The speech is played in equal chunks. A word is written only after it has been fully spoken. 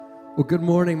Well, good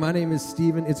morning. My name is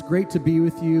Stephen. It's great to be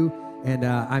with you, and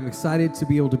I'm excited to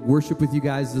be able to worship with you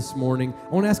guys this morning. I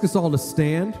want to ask us all to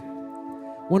stand.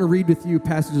 I want to read with you a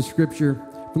passage of Scripture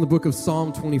from the book of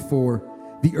Psalm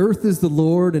 24. The earth is the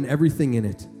Lord and everything in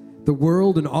it. The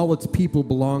world and all its people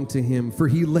belong to him, for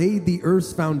he laid the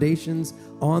earth's foundations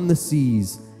on the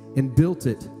seas and built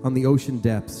it on the ocean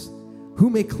depths. Who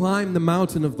may climb the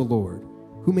mountain of the Lord?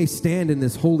 Who may stand in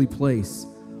this holy place?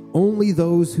 Only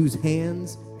those whose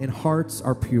hands and hearts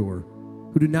are pure,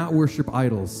 who do not worship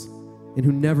idols, and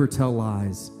who never tell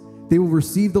lies. They will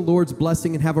receive the Lord's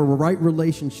blessing and have a right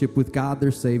relationship with God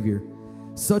their Savior.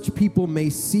 Such people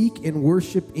may seek and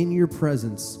worship in your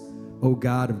presence, O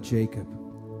God of Jacob.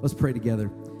 Let's pray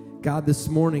together. God, this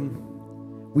morning,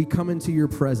 we come into your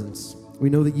presence. We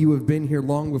know that you have been here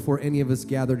long before any of us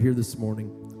gathered here this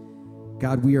morning.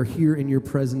 God, we are here in your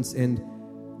presence, and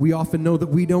we often know that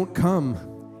we don't come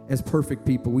as perfect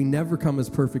people. We never come as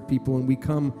perfect people, and we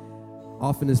come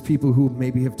often as people who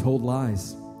maybe have told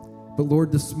lies. But Lord,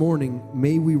 this morning,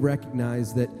 may we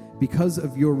recognize that because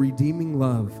of your redeeming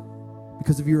love,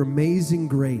 because of your amazing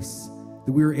grace,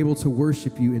 that we are able to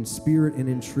worship you in spirit and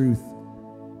in truth.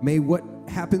 May what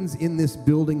happens in this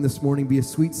building this morning be a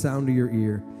sweet sound to your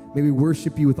ear. May we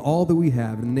worship you with all that we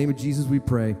have. In the name of Jesus we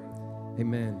pray.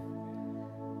 Amen.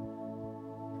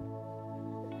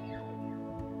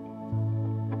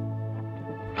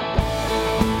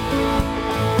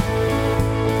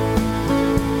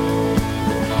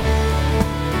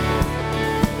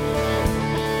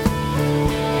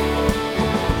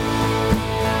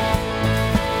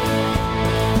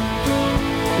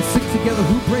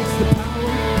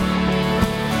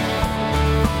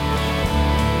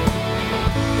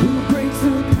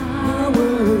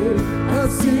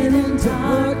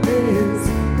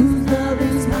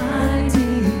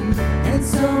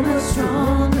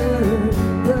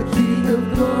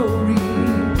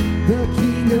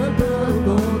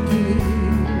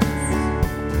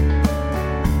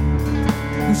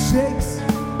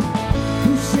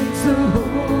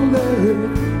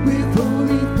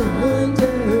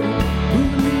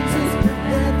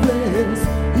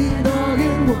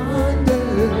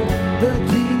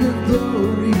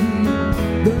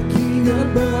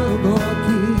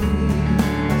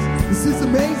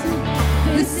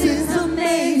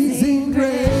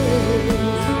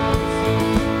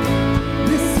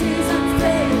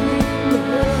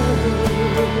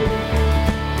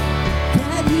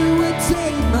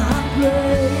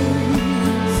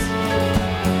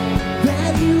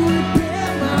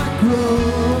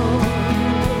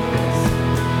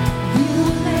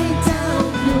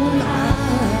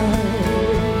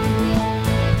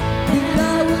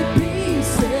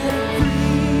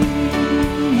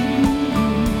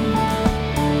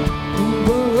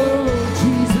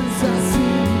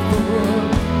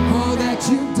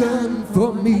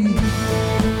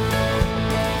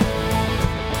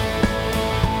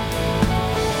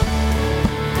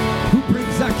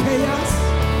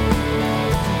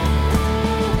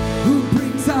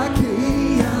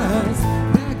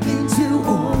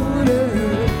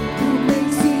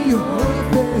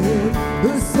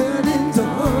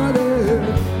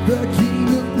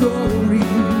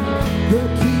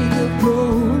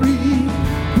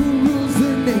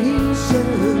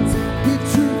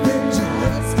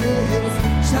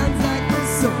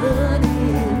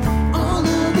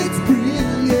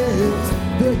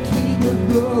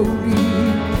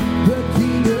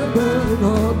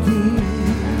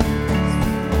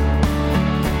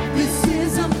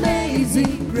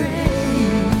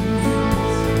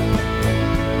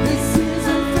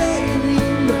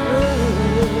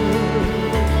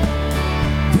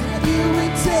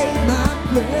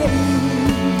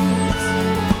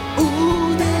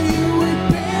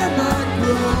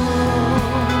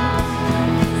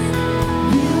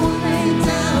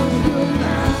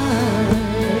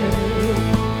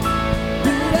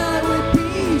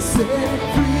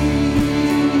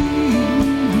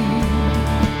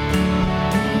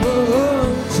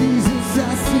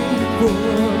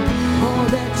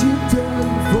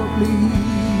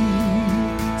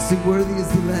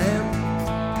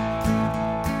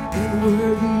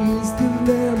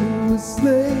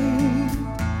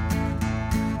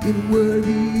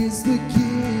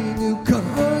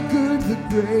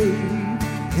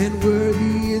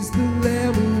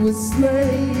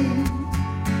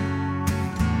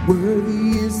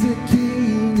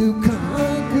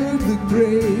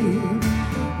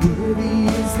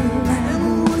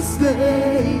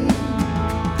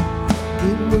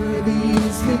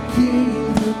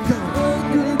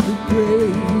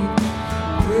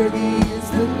 Worthy is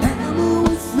the Lamb who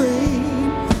was slain.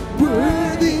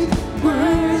 Worthy,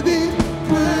 worthy.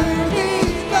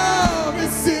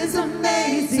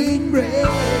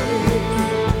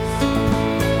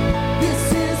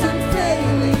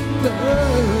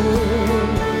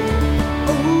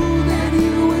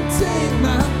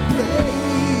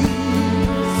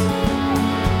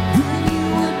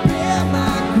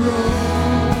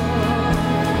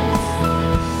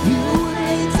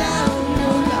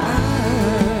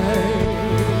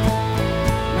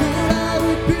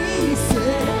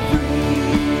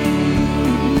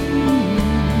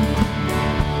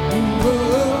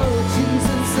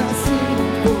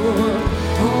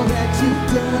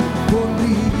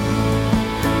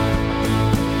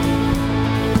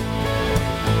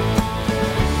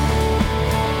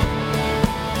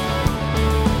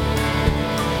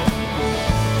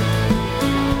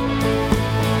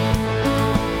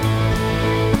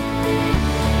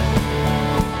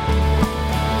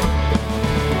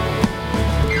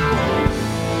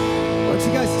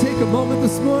 take a moment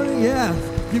this morning? Yeah,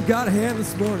 give God a hand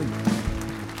this morning.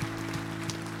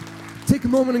 Take a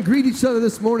moment and greet each other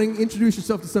this morning. Introduce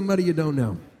yourself to somebody you don't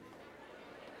know.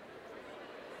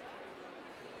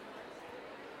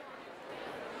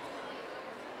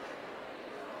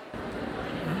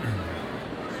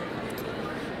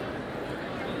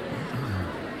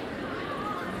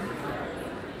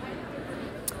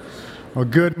 Well,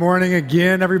 good morning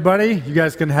again, everybody. You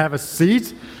guys can have a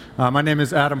seat. My name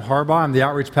is Adam Harbaugh. I'm the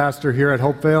outreach pastor here at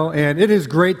Hopevale, and it is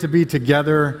great to be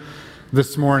together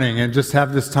this morning and just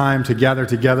have this time to gather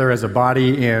together as a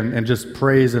body and just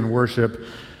praise and worship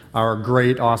our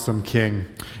great, awesome King.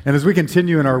 And as we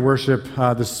continue in our worship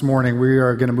this morning, we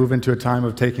are going to move into a time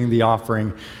of taking the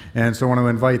offering. And so I want to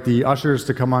invite the ushers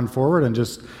to come on forward and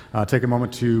just take a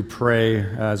moment to pray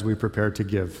as we prepare to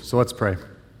give. So let's pray.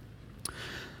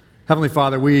 Heavenly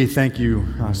Father, we thank you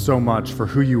so much for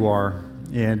who you are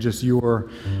and just your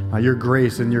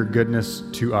grace and your goodness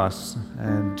to us,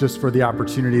 and just for the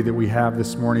opportunity that we have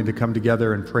this morning to come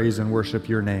together and praise and worship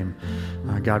your name.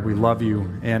 God, we love you.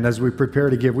 And as we prepare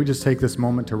to give, we just take this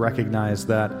moment to recognize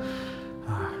that,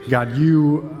 God,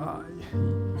 you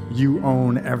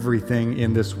own everything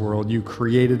in this world. You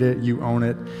created it. You own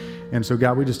it. And so,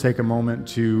 God, we just take a moment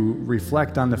to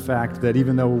reflect on the fact that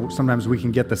even though sometimes we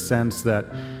can get the sense that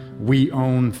we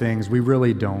own things, we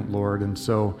really don't, Lord. And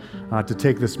so to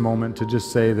take this moment to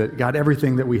just say that, God,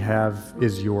 everything that we have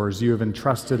is yours. You have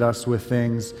entrusted us with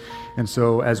things. And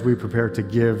so as we prepare to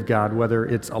give, God, whether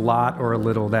it's a lot or a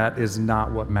little, that is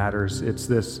not what matters. It's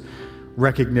this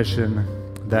recognition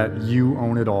that you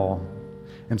own it all.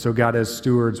 And so, God, as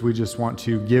stewards, we just want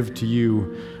to give to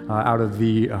you out of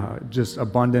the just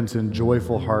abundance and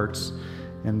joyful hearts.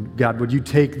 And God, would you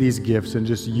take these gifts and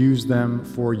just use them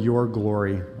for your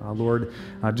glory? Lord,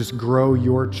 just grow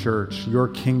your church, your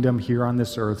kingdom here on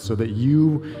this earth so that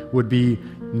you would be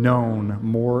known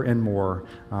more and more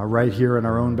right here in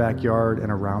our own backyard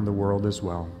and around the world as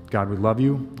well. God, we love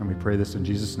you, and we pray this in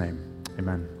Jesus' name.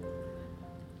 Amen.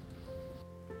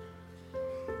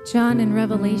 John in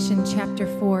Revelation chapter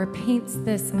 4 paints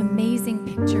this amazing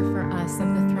picture for us of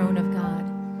the throne of God.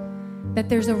 That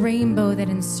there's a rainbow that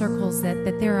encircles it,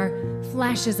 that there are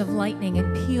flashes of lightning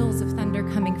and peals of thunder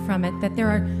coming from it, that there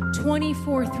are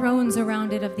 24 thrones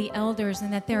around it of the elders,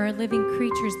 and that there are living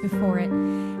creatures before it.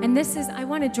 And I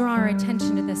want to draw our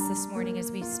attention to this morning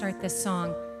as we start this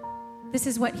song. This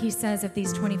is what he says of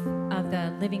these of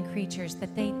the living creatures,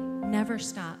 that they never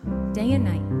stop, day and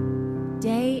night.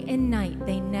 Day and night,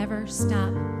 they never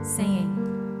stop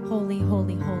saying, "Holy,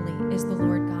 holy, holy is the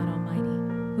Lord God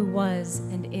Almighty, who was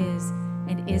and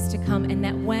is to come." And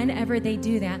that whenever they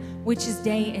do that, which is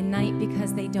day and night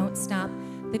because they don't stop,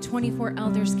 the 24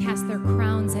 elders cast their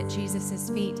crowns at Jesus'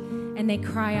 feet and they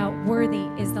cry out, "Worthy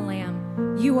is the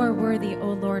Lamb. You are worthy,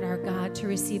 O Lord our God, to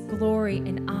receive glory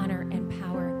and honor and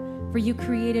power. For you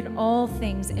created all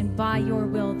things, and by your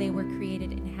will they were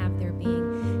created and have their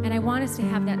being." And I want us to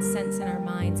have that sense in our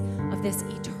minds of this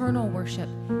eternal worship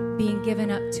being given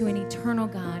up to an eternal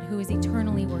God who is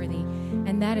eternally worthy.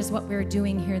 And that is what we're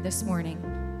doing here this morning,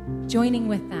 joining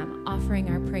with them, offering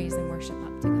our praise and worship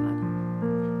up to God.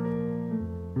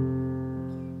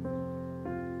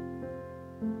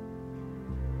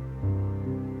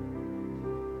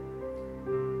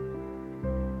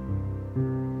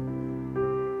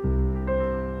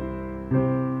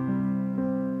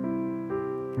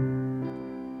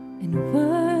 And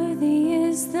worthy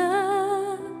is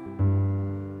the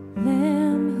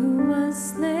Lamb who was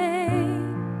slain.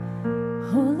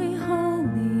 Holy,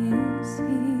 holy is he.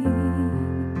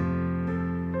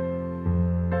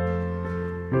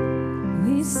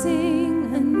 We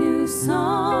sing a new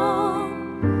song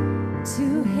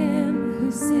to him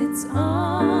who sits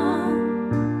on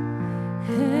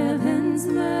heaven's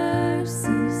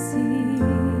mercy seat.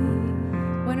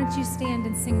 Why don't you stand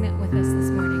and sing that with us this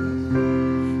morning?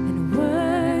 And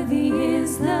worthy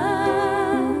is the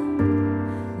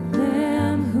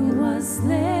Lamb who was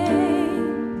slain.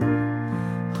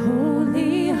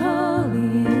 Holy,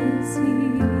 holy is he.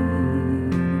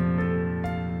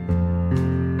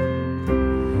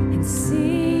 And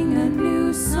sing a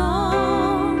new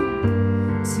song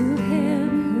to him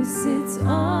who sits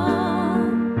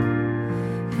on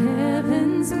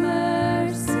heaven's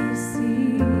mercy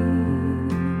seat.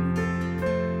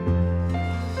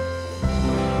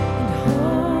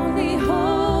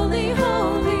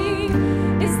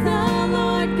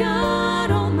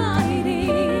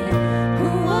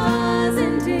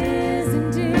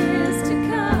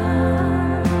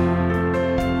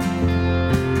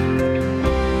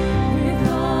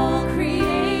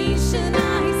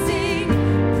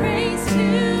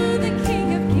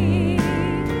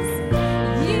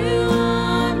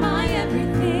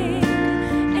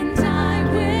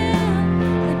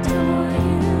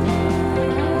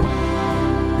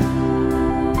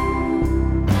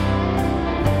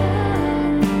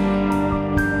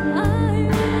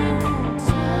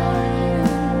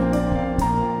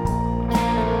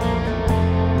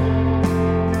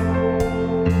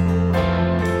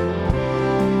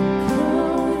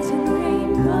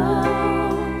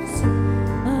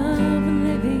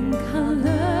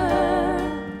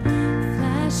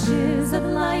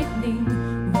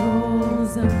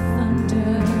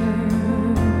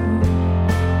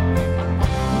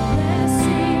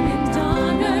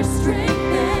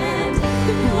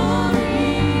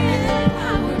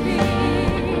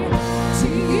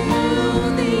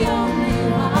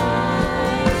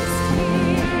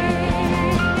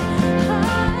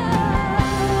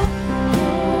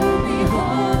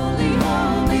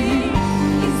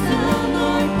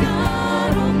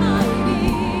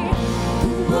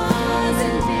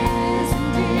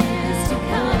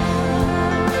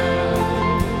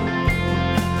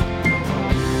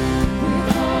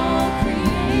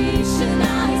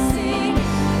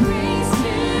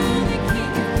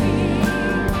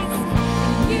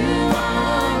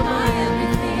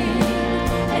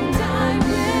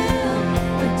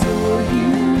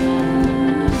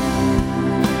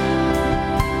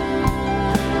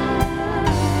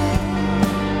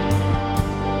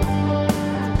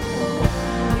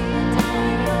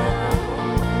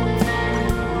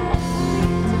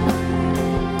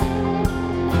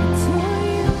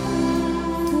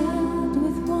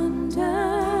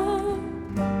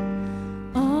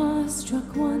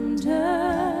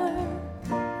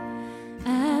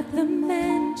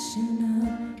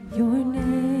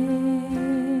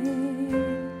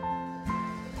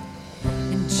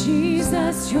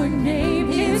 your name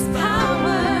is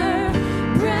power,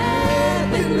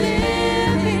 breath and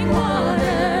living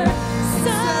water,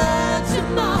 such a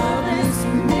marvelous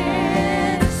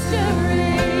mystery.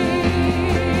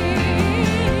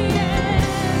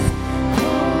 Yes.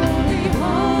 Holy,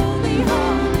 holy,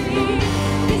 holy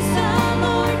is the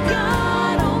Lord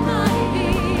God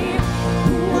Almighty,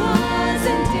 who was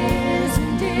and is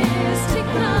to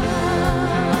come.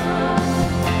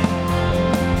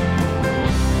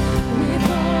 With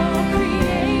all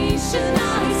creation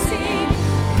I sing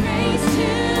praise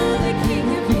to the King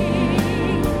of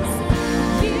Kings.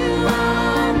 You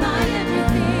are my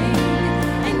everything,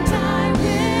 and I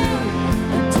will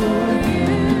adore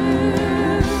you.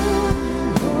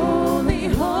 Holy,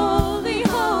 holy,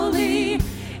 holy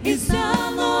is the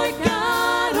Lord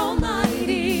God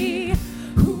Almighty,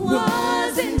 who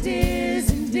was and is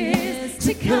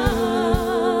to come.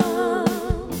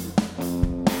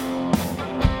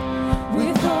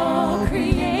 With all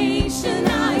creation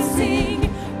I sing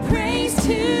praise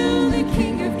to the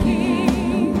King of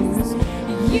Kings.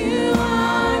 You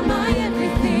are my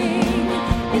everything,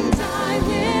 and I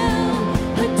will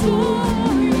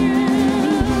adore you.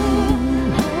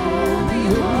 Holy,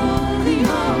 holy,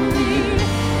 holy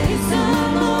is the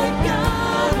Lord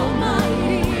God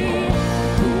Almighty,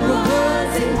 who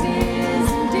was and is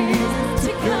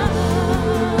to come.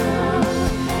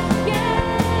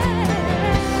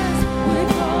 Yes,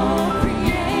 with all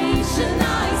creation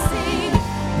I sing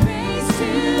praise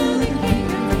to the King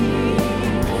of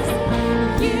Kings.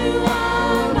 You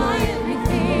are my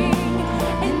everything,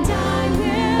 and I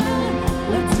will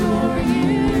adore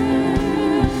you.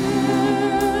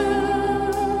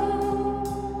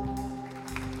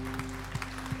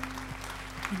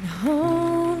 And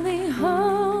holy,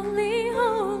 holy,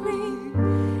 holy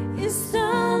is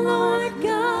the Lord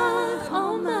God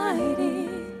Almighty,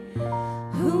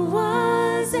 who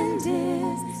was and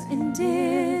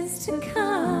is to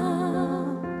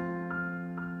come.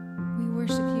 We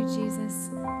worship you, Jesus.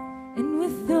 And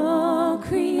with all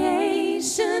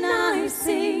creation I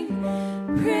sing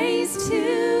praise to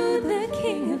the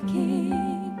King of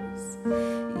Kings.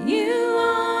 You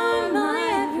are my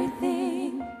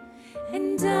everything,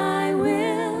 and I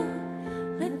will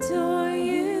adore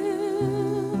you.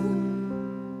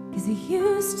 'Cause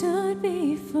you stood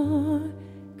before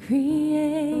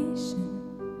creation,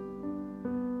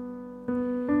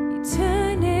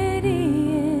 eternity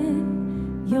in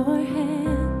your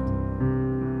hand.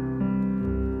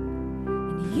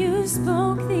 You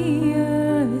spoke the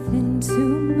earth into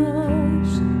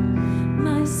motion,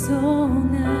 my soul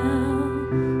now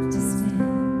to stand.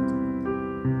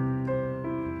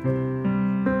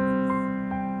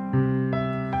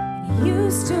 You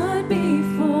stood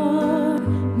before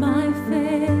my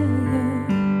failure,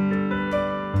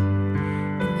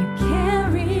 and you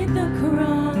carried the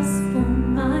cross for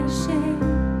my shame.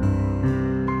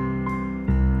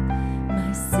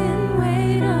 My sin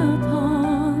weighed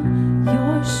upon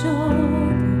your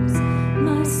shoulders,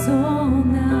 my soul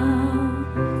now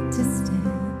to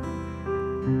stand.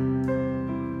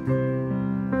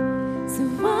 So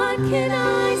what can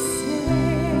I say?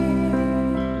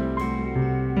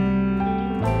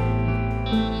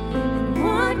 And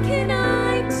what can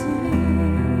I do?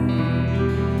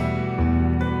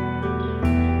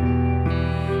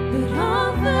 But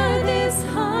offer this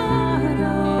heart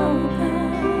open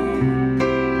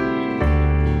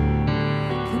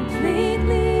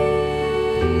completely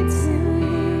to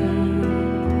you.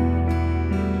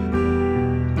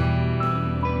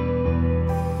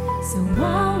 So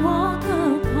I'll walk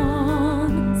upon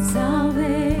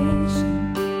salvation,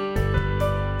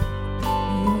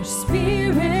 your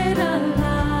spirit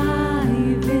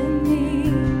alive in me,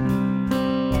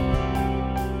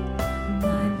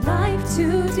 my life to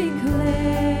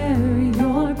declare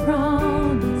your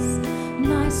promise,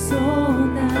 my soul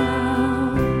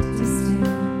now to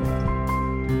stand.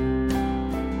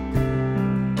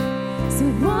 So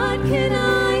what can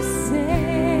I say?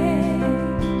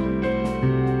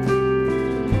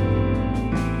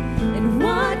 And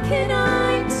what can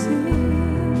I do?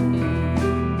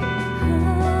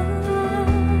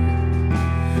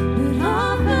 But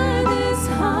offer this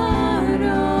heart,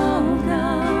 oh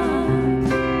God,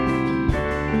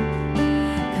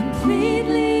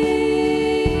 completely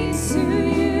to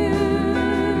you.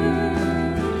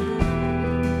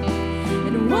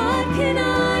 And what can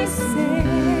I say?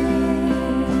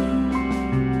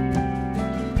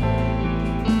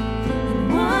 And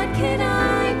what can I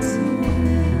do?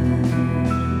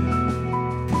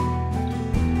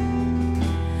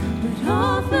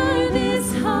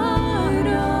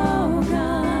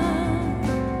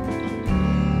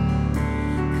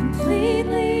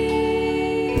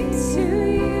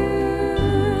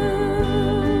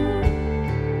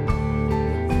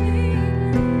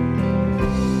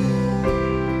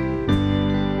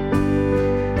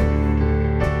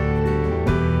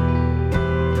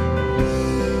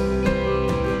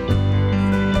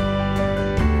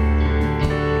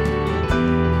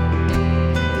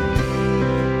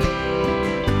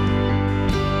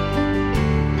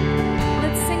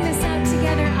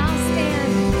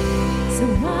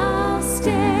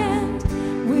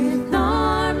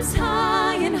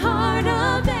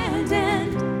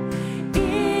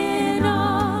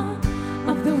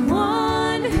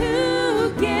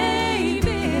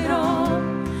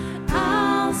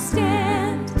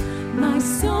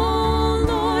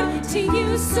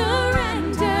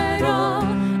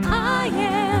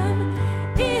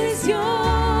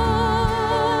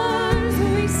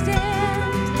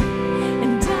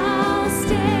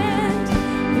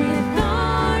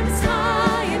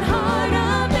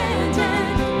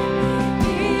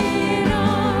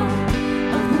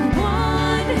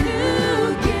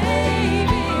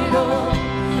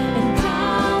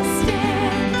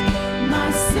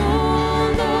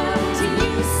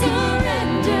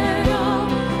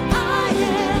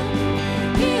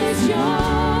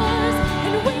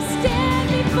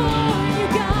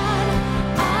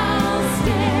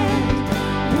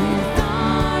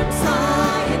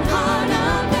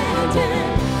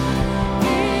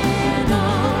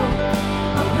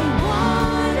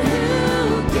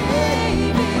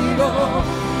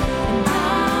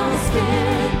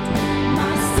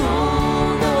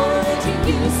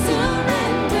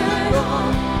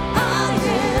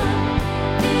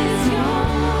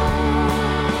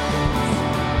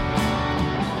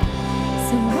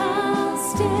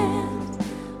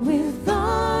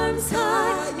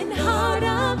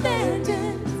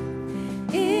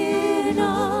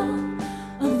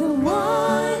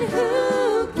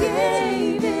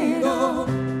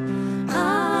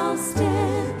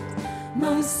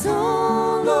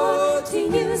 soul, Lord, to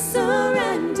you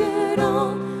surrendered.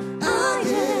 All I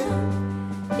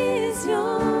am is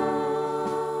yours.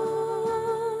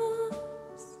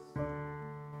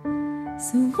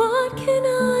 So what can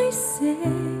I say?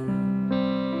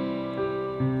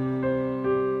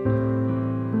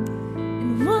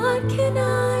 And what can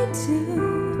I do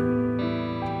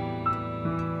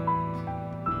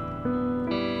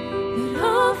but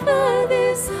offer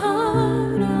this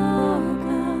heart, oh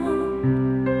God,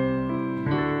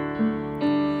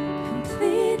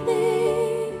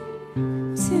 completely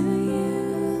to you?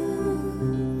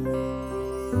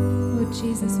 Oh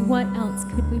Jesus, what else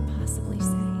could we possibly say?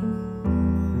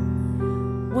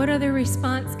 What other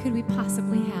response could we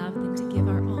possibly have than to give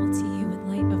our all to you in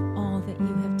light of all that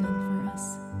you have done for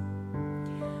us?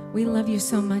 We love you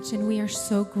so much, and we are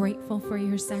so grateful for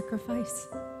your sacrifice.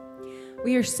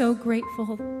 We are so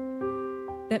grateful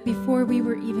that before we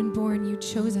were even born, you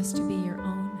chose us to be your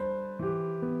own.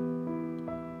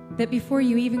 That before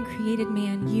you even created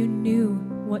man, you knew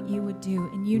what you would do,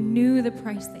 and you knew the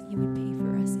price that you would pay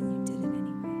for us, and you did it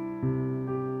anyway.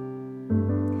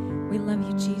 We love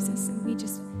you, Jesus, and we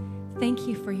just thank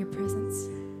you for your presence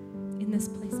in this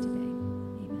place today.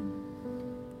 Amen.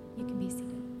 You can be seated.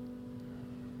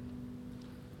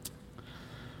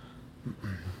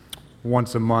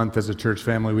 Once a month, as a church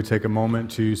family, we take a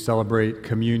moment to celebrate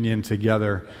communion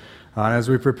together. And as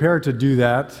we prepare to do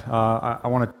that, I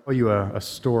want to tell you a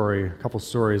couple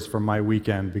stories from my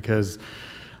weekend, because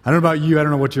I don't know about you, I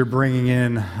don't know what you're bringing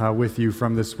in with you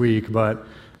from this week, but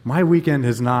my weekend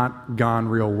has not gone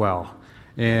real well.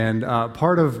 And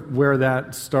part of where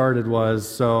that started was,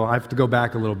 so I have to go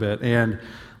back a little bit, and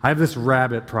I have this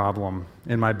rabbit problem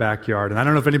in my backyard, and I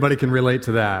don't know if anybody can relate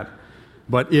to that.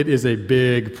 But it is a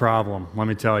big problem, let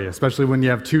me tell you, especially when you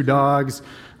have two dogs.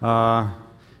 The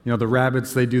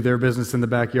rabbits, they do their business in the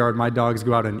backyard. My dogs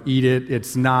go out and eat it.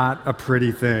 It's not a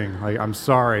pretty thing. I'm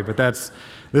sorry, but this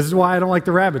is why I don't like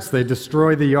the rabbits. They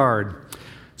destroy the yard.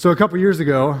 So a couple years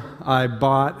ago, I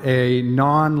bought a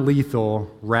non-lethal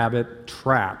rabbit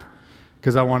trap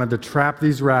because I wanted to trap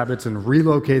these rabbits and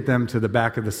relocate them to the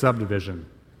back of the subdivision.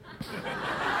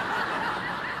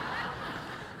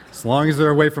 As long as they're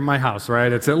away from my house,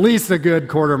 right? It's at least a good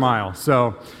quarter mile.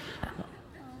 So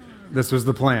this was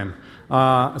the plan.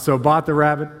 So bought the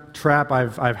rabbit trap.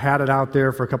 I've had it out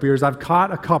there for a couple years. I've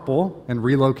caught a couple and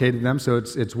relocated them, so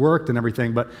it's worked and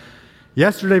everything. But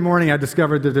yesterday morning, I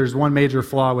discovered that there's one major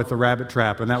flaw with the rabbit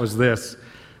trap, and that was this.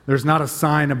 There's not a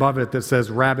sign above it that says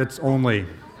rabbits only.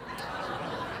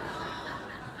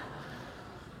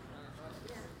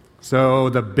 So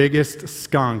the biggest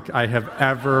skunk I have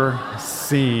ever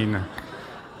seen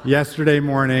yesterday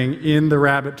morning in the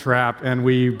rabbit trap, and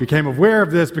we became aware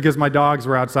of this because my dogs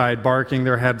were outside barking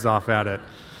their heads off at it.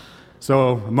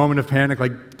 So a moment of panic,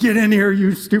 like, get in here,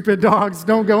 you stupid dogs,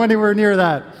 don't go anywhere near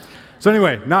that. So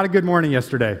anyway, not a good morning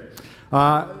yesterday.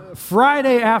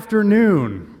 Friday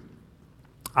afternoon,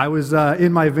 I was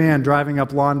in my van driving up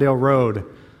Lawndale Road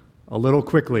a little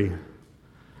quickly.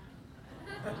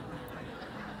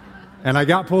 And I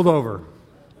got pulled over.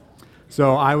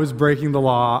 So I was breaking the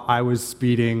law, I was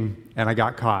speeding, and I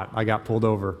got caught. I got pulled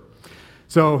over.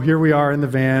 So here we are in the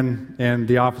van, and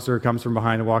the officer comes from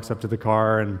behind and walks up to the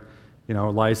car, and,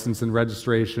 license and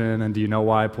registration, and do you know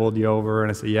why I pulled you over? And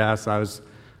I said, yes, I was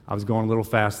going a little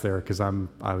fast there because I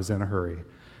was in a hurry.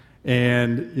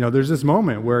 And, there's this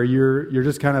moment where you're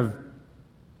just kind of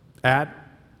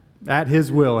at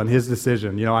his will and his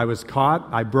decision. I was caught,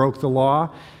 I broke the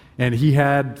law, and he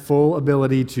had full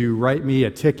ability to write me a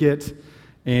ticket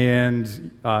and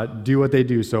do what they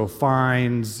do. So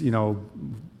fines,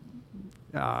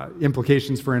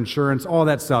 implications for insurance, all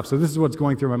that stuff. So this is what's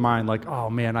going through my mind, like, oh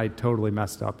man, I totally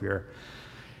messed up here.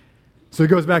 So he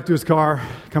goes back to his car,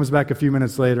 comes back a few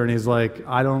minutes later, and he's like,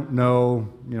 I don't know,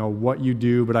 what you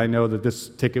do, but I know that this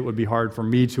ticket would be hard for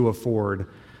me to afford.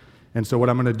 And so what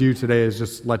I'm going to do today is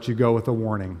just let you go with a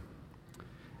warning.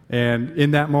 And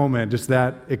in that moment, just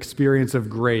that experience of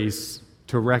grace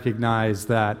to recognize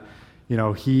that,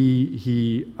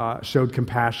 he showed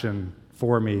compassion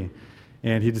for me,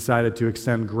 and he decided to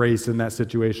extend grace in that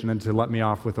situation and to let me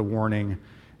off with a warning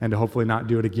and to hopefully not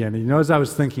do it again. And as I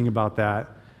was thinking about that,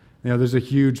 there's a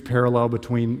huge parallel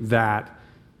between that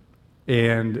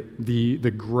and the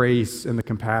grace and the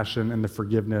compassion and the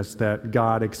forgiveness that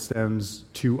God extends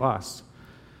to us.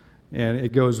 And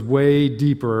it goes way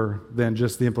deeper than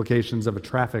just the implications of a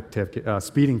traffic ticket,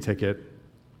 speeding ticket.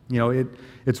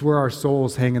 It's where our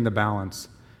souls hang in the balance.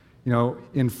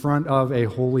 In front of a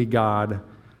holy God,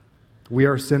 we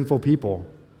are sinful people.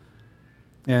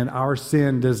 And our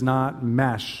sin does not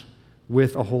mesh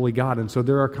with a holy God. And so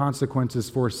there are consequences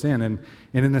for sin. And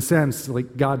in a sense,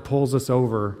 like God pulls us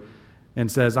over and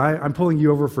says, I'm pulling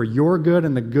you over for your good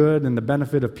and the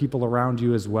benefit of people around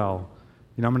you as well.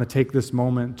 I'm going to take this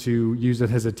moment to use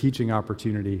it as a teaching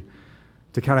opportunity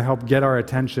to kind of help get our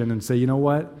attention and say, you know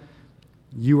what?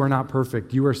 You are not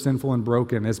perfect. You are sinful and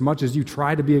broken. As much as you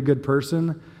try to be a good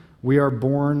person, we are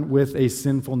born with a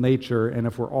sinful nature. And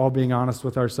if we're all being honest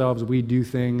with ourselves, we do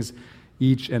things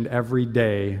each and every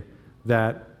day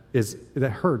that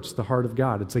hurts the heart of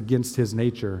God. It's against his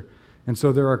nature. And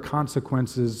so there are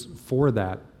consequences for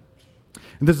that.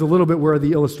 And this is a little bit where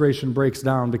the illustration breaks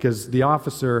down, because the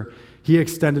officer, he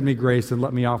extended me grace and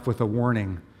let me off with a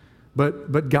warning.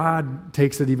 But God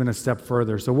takes it even a step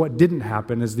further. So what didn't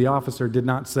happen is the officer did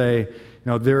not say,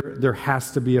 there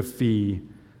has to be a fee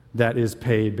that is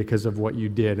paid because of what you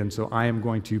did, and so I am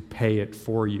going to pay it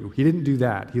for you. He didn't do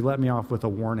that. He let me off with a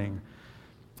warning.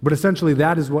 But essentially,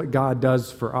 that is what God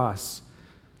does for us.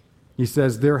 He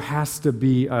says there has to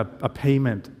be a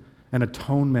payment, an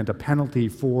atonement, a penalty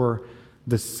for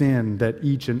the sin that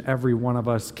each and every one of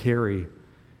us carry.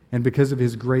 And because of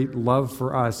his great love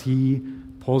for us, he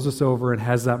pulls us over and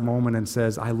has that moment and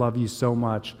says, I love you so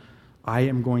much, I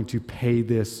am going to pay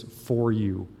this for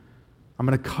you. I'm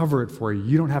going to cover it for you.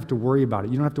 You don't have to worry about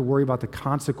it. You don't have to worry about the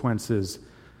consequences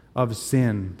of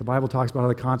sin. The Bible talks about how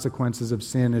the consequences of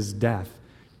sin is death.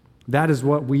 That is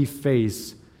what we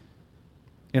face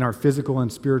in our physical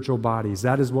and spiritual bodies.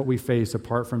 That is what we face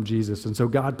apart from Jesus. And so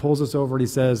God pulls us over and he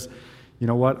says, you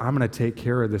know what? I'm going to take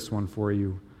care of this one for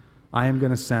you. I am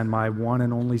going to send my one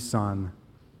and only Son,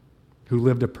 who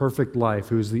lived a perfect life,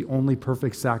 who is the only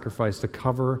perfect sacrifice to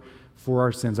cover for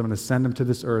our sins. I'm going to send him to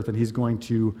this earth, and he's going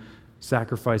to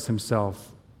sacrifice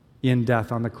himself in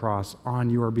death on the cross on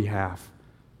your behalf.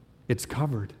 It's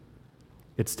covered.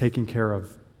 It's taken care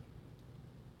of.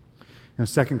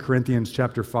 2 Corinthians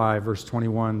chapter 5, verse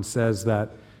 21 says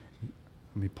that,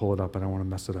 let me pull it up, I don't want to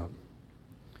mess it up,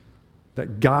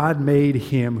 that God made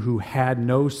him who had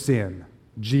no sin,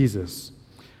 Jesus,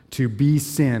 to be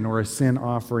sin, or a sin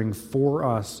offering for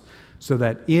us, so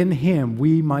that in him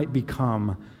we might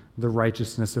become the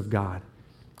righteousness of God.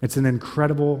 It's an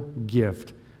incredible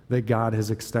gift that God has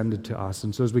extended to us.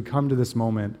 And so as we come to this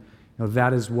moment,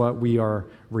 that is what we are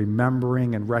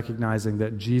remembering and recognizing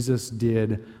that Jesus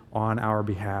did on our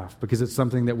behalf, because it's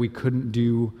something that we couldn't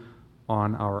do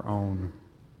on our own.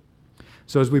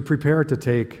 So as we prepare to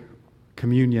take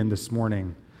communion this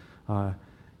morning,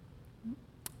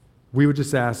 we would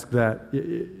just ask that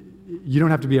you don't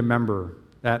have to be a member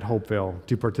at Hopevale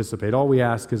to participate. All we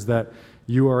ask is that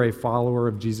you are a follower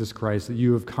of Jesus Christ, that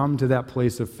you have come to that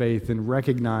place of faith and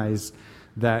recognize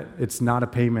that it's not a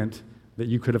payment that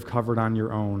you could have covered on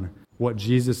your own. What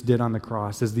Jesus did on the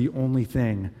cross is the only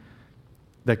thing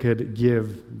that could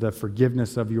give the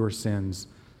forgiveness of your sins.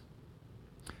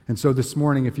 And so this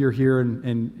morning, if you're here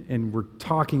and we're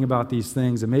talking about these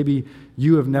things, and maybe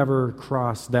you have never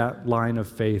crossed that line of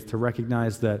faith to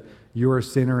recognize that you're a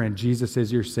sinner and Jesus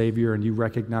is your Savior, and you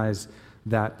recognize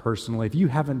that personally, if you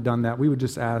haven't done that, we would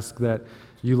just ask that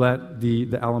you let the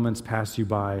elements pass you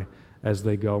by as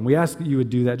they go. And we ask that you would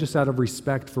do that just out of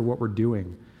respect for what we're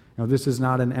doing. This is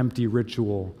not an empty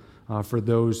ritual for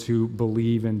those who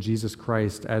believe in Jesus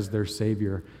Christ as their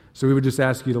Savior. So we would just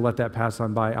ask you to let that pass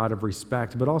on by out of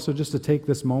respect, but also just to take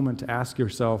this moment to ask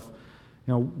yourself,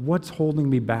 what's holding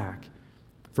me back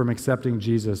from accepting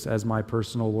Jesus as my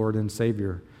personal Lord and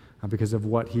Savior because of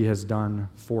what he has done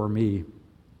for me?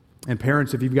 And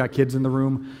parents, if you've got kids in the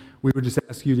room, we would just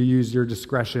ask you to use your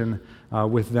discretion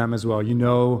with them as well. You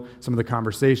know some of the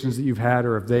conversations that you've had,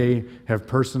 or if they have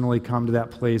personally come to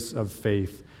that place of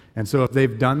faith. And so if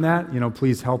they've done that,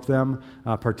 please help them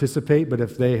participate. But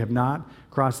if they have not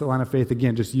crossed the line of faith,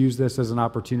 again, just use this as an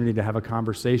opportunity to have a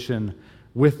conversation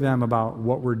with them about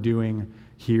what we're doing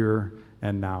here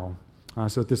and now.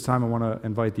 So at this time, I want to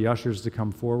invite the ushers to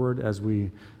come forward as we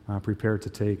prepare to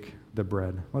take the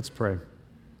bread. Let's pray.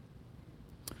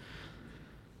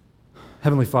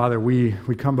 Heavenly Father, we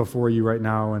come before you right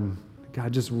now, and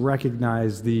God, just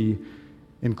recognize the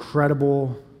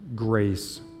incredible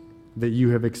grace that you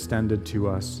have extended to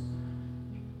us.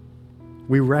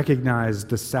 We recognize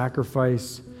the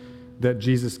sacrifice that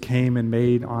Jesus came and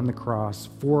made on the cross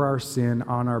for our sin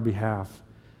on our behalf.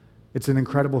 It's an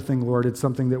incredible thing, Lord. It's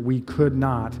something that we could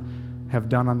not have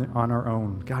done on our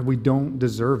own. God, we don't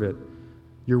deserve it.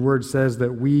 Your word says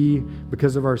that we,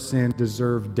 because of our sin,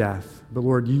 deserve death. But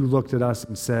Lord, you looked at us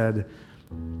and said,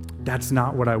 that's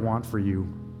not what I want for you.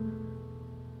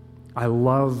 I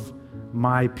love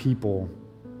my people.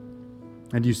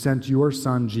 And you sent your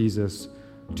Son, Jesus,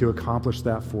 to accomplish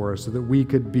that for us so that we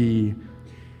could be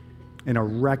in a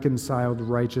reconciled,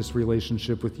 righteous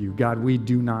relationship with you. God, we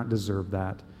do not deserve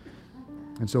that.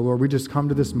 And so, Lord, we just come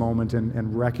to this moment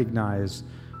and recognize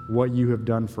what you have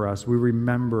done for us. We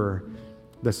remember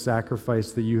the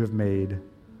sacrifice that you have made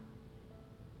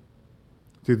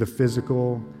through the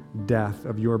physical death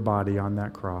of your body on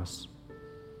that cross.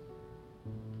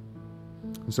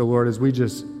 And so, Lord, as we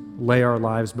just lay our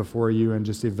lives before you and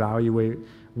just evaluate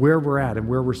where we're at and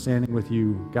where we're standing with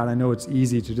you, God, I know it's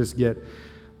easy to just get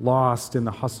lost in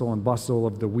the hustle and bustle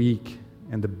of the week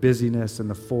and the busyness and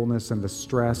the fullness and the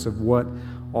stress of what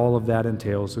all of that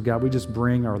entails. So, God, we just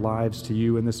bring our lives to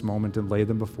you in this moment and lay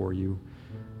them before you.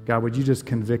 God, would you just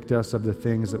convict us of the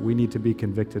things that we need to be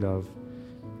convicted of?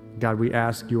 God, we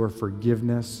ask your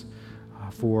forgiveness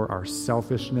for our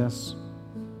selfishness.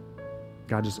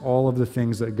 God, just all of the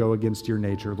things that go against your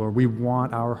nature. Lord, we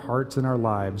want our hearts and our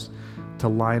lives to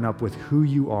line up with who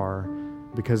you are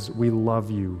because we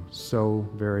love you so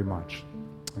very much.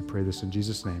 I pray this in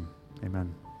Jesus' name.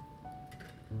 Amen.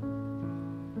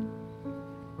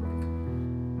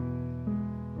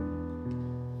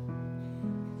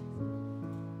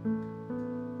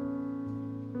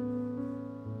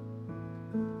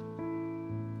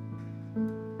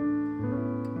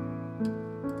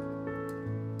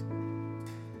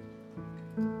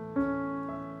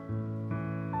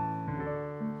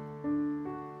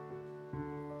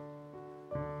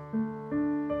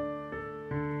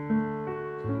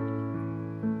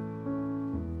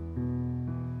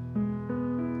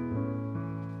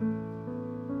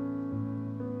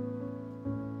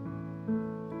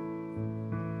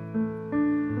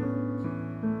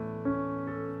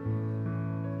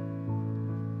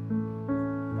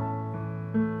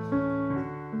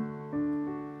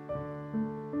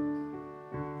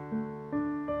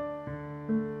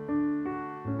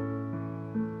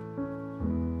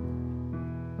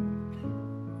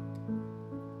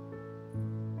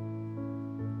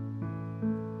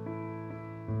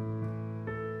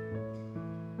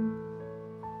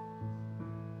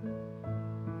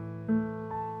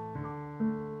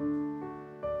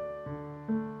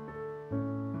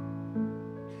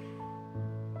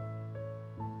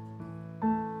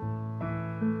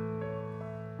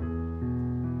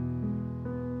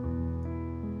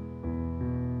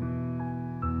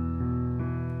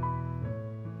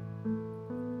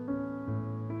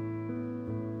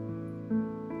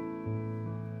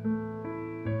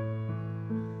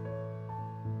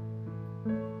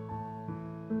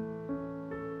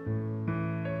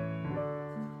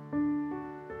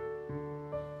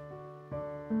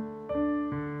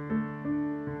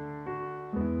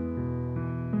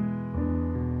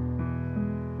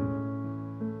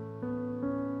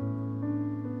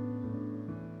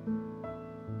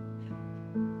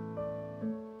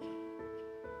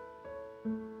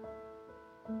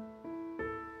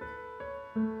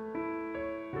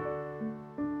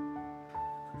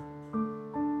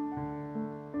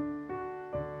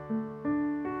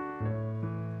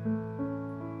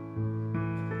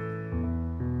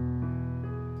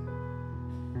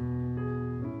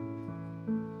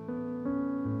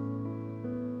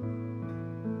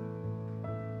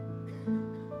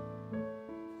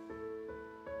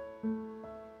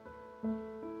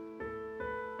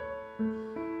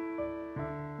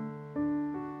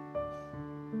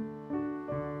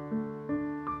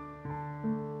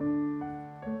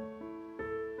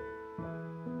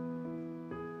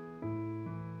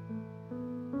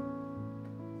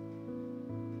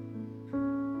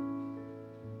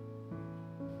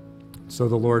 So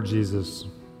the Lord Jesus,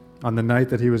 on the night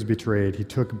that he was betrayed, he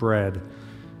took bread,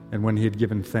 and when he had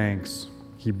given thanks,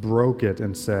 he broke it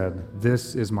and said,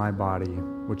 "This is my body,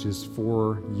 which is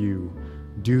for you.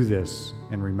 Do this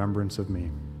in remembrance of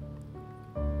me."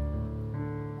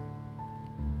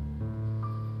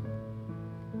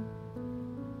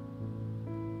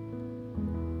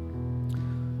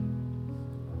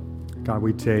 God,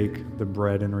 we take the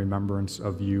bread in remembrance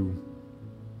of you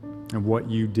and what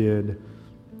you did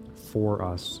for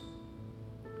us.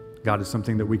 God, is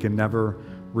something that we can never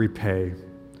repay.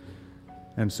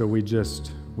 And so we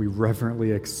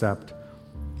reverently accept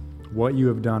what you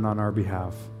have done on our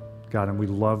behalf, God, and we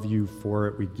love you for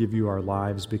it. We give you our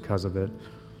lives because of it,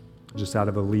 just out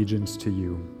of allegiance to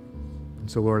you. And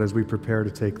so, Lord, as we prepare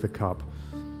to take the cup,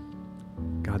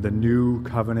 God, the new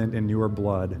covenant in your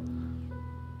blood,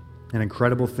 an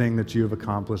incredible thing that you have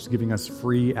accomplished, giving us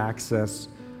free access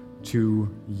to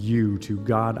you, to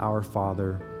God our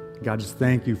Father. God, just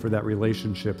thank you for that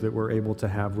relationship that we're able to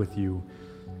have with you.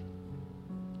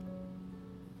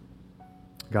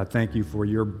 God, thank you for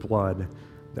your blood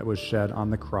that was shed on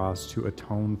the cross to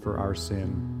atone for our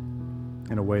sin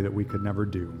in a way that we could never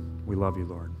do. We love you,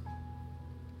 Lord.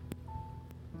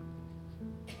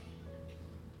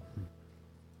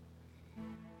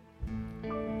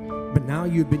 now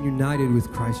you've been united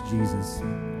with Christ Jesus.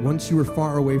 Once you were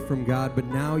far away from God, but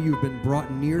now you've been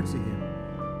brought near to him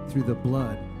through the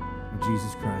blood of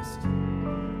Jesus Christ.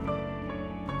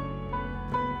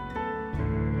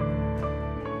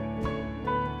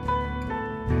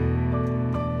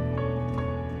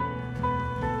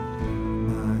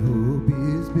 My hope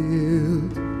is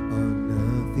built on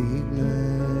nothing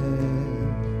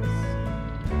less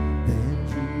than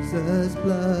Jesus'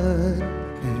 blood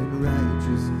and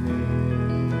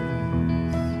righteousness.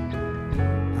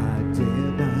 I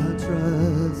dare not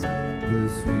trust the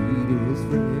sweetest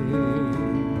frame,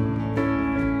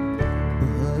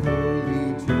 but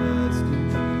only trust in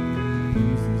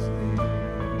Jesus' name.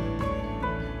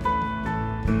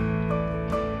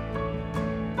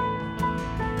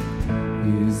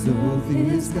 His oath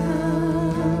is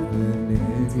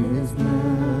covenant, his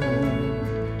blood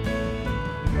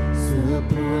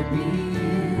support me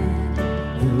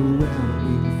in the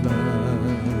whelming flood.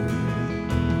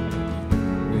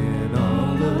 When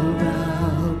all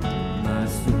around my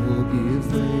soul gives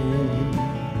way,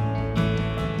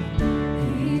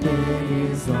 he then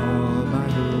is all my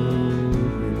hope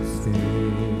will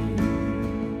stay.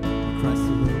 Christ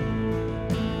alone.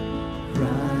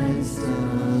 Christ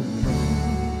alone,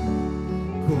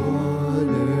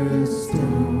 cornerstone,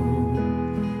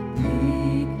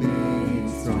 weak made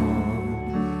strong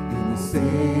in the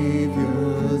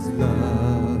Savior's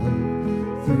love.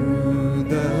 Through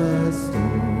the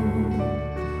storm,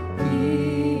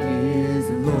 he is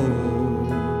Lord,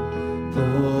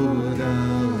 Lord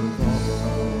of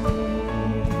all.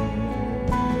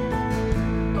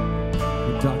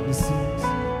 When darkness seems,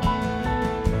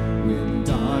 When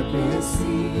darkness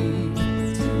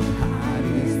seems to hide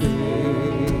his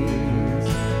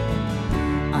face,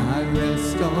 I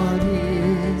rest on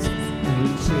his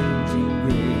unchanging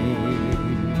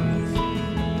grace.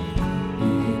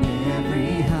 In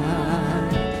every high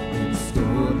and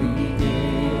stormy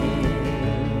gale,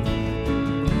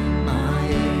 my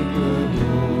anchor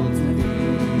holds me.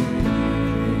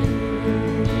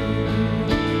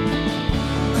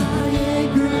 My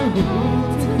anchor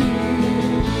holds me.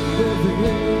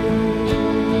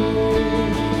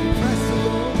 Christ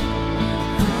alone.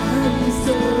 Christ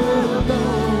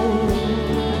alone,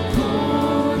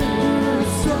 cornerstone,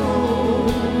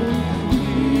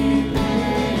 weak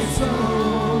made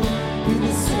strong in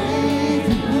the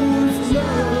Savior's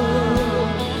love.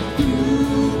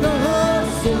 Through the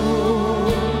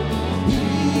storm, he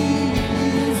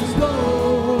is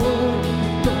Lord,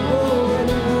 Lord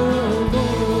of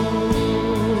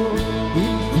all.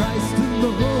 In Christ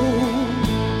alone,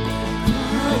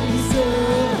 Christ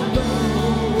alone,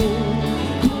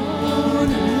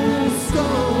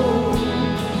 cornerstone,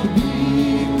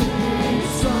 weak made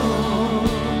strong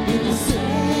in the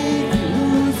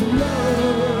Savior's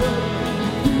love.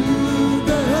 Through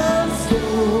the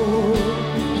storm,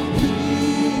 he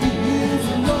is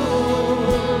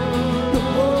Lord,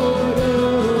 Lord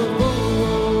of all.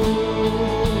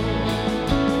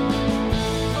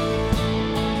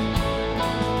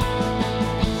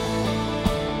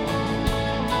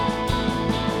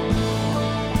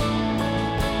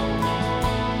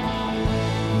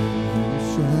 He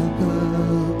shall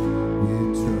come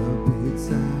with trumpet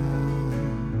sound.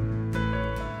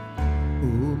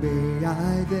 Oh, may I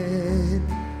then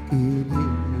in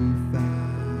him be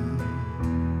found,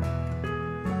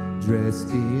 dressed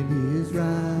in his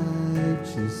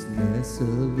righteousness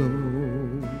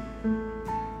alone,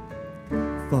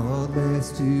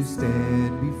 faultless to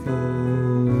stand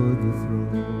before the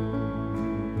throne.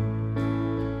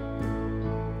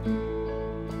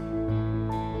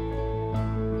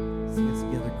 Sing it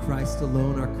together. Christ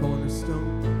alone, our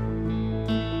cornerstone.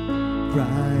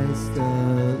 Christ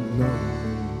alone,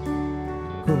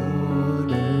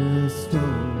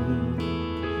 cornerstone,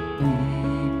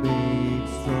 weak made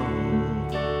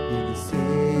strong in the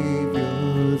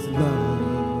Savior's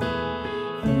love.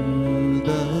 Through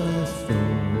the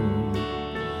storm,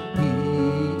 he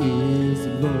is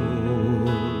Lord,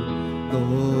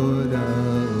 Lord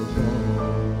of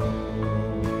all.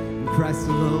 Christ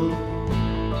alone.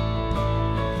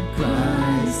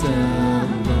 Christ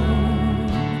alone,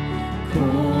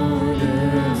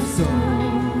 cornerstone,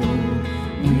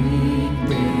 weak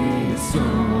made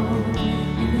strong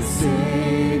in the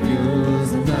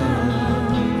Savior's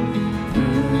love.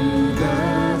 Through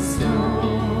the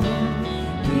storm,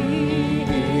 he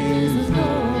is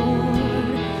Lord,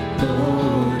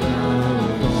 Lord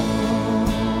of all.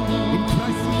 In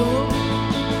Christ alone.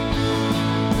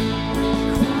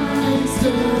 Christ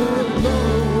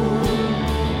alone,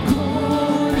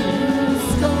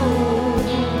 cornerstone,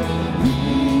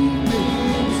 weak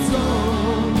made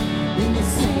strong in the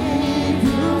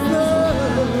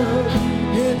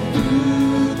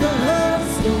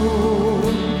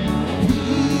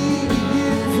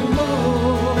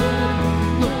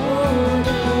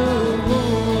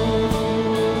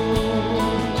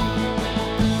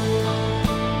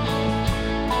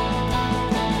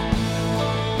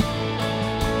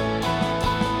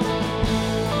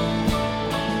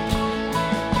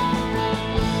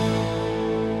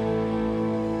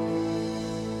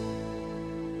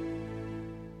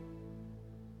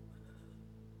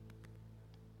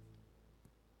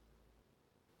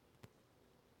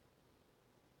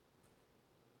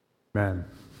Amen.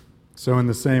 So in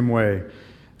the same way,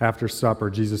 after supper,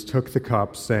 Jesus took the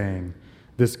cup, saying,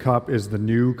 "This cup is the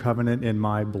new covenant in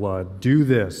my blood. Do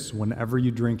this whenever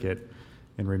you drink it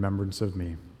in remembrance of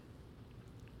me."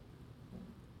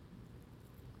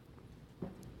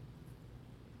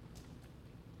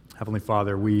 Heavenly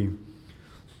Father, we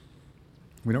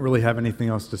don't really have anything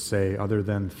else to say other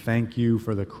than thank you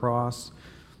for the cross.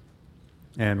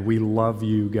 And we love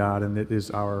you, God, and it is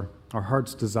our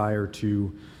heart's desire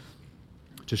to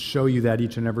show you that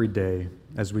each and every day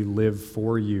as we live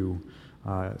for you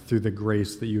through the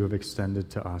grace that you have extended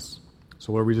to us.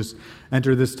 So, Lord, we just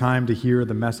enter this time to hear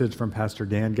the message from Pastor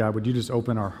Dan. God, would you just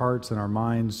open our hearts and our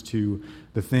minds to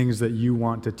the things that you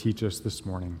want to teach us this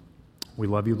morning? We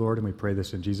love you, Lord, and we pray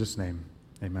this in Jesus' name.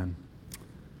 Amen.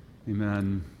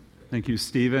 Amen. Thank you,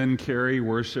 Stephen, Carrie,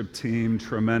 worship team.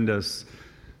 Tremendous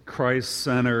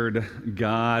Christ-centered,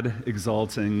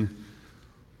 God-exalting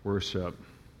worship.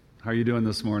 How are you doing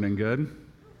this morning? Good?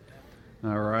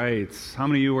 All right. How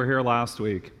many of you were here last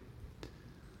week?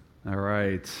 All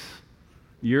right.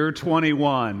 Year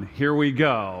 21. Here we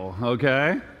go.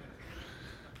 Okay?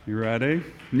 You ready?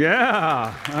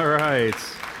 Yeah. All right.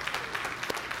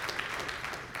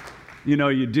 You know,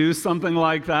 you do something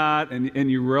like that,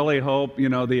 and you really hope,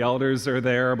 the elders are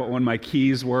there, but when my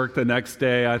keys worked the next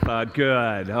day, I thought,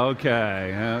 good,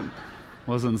 okay. It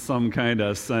wasn't some kind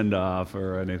of send-off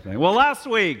or anything. Well, last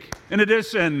week, in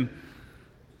addition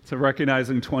to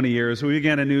recognizing 20 years, we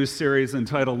began a new series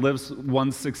entitled Lives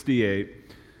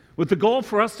 168, with the goal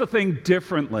for us to think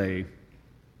differently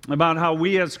about how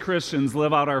we as Christians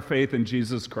live out our faith in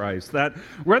Jesus Christ. That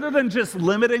rather than just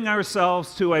limiting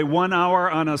ourselves to a 1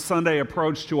 hour on a Sunday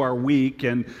approach to our week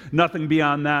and nothing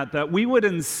beyond that we would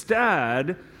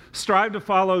instead strive to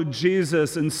follow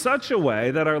Jesus in such a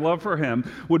way that our love for him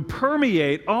would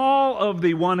permeate all of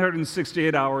the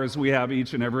 168 hours we have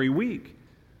each and every week.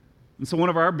 And so one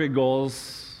of our big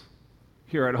goals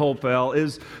here at Hopevale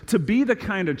is to be the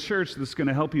kind of church that's going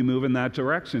to help you move in that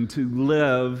direction, to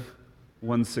live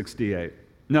 168.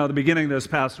 Now, at the beginning of this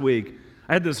past week,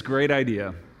 I had this great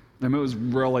idea, and it was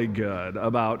really good,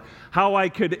 about how I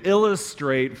could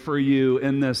illustrate for you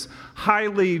in this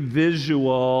highly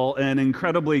visual and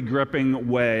incredibly gripping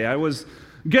way. I was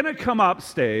going to come up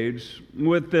stage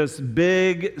with this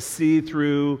big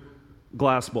see-through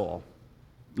glass bowl,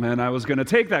 and I was going to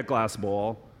take that glass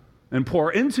bowl and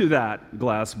pour into that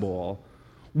glass bowl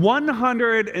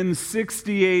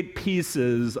 168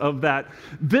 pieces of that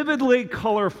vividly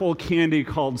colorful candy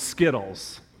called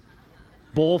Skittles.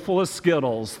 Bowl full of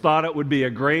Skittles. Thought it would be a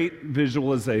great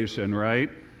visualization, right?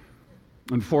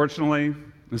 Unfortunately,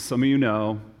 as some of you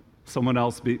know, someone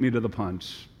else beat me to the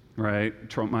punch, right?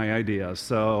 Trumped my idea.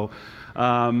 So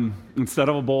instead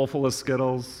of a bowl full of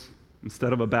Skittles,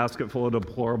 instead of a basket full of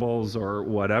deplorables or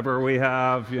whatever we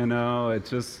have, it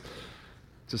just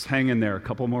hang in there a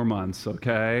couple more months,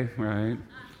 okay? Right?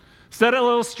 Instead of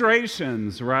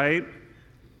illustrations, right?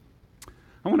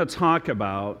 I want to talk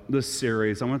about this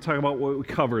series. I want to talk about what we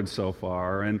covered so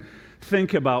far and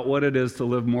think about what it is to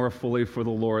live more fully for the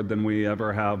Lord than we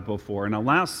ever have before. Now,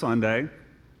 last Sunday,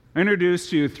 I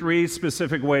introduced to you 3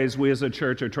 specific ways we as a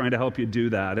church are trying to help you do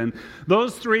that. And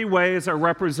those 3 ways are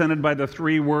represented by the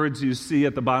 3 words you see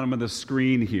at the bottom of the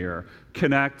screen here: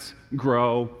 connect,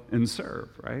 grow, and serve,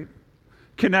 right?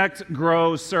 Connect,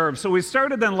 grow, serve. So we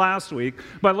started then last week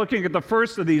by looking at the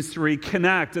first of these 3,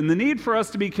 connect, and the need for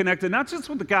us to be connected, not just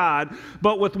with God,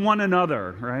 but with one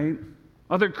another, right?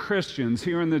 Other Christians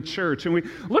here in the church. And we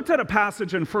looked at a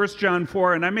passage in 1 John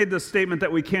 4, and I made this statement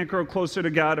that we can't grow closer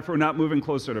to God if we're not moving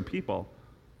closer to people.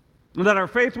 And that our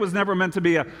faith was never meant to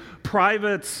be a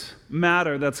private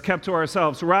matter that's kept to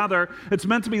ourselves. Rather, it's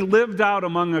meant to be lived out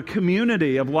among a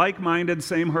community of like-minded,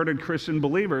 same-hearted Christian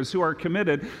believers who are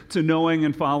committed to knowing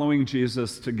and following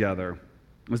Jesus together.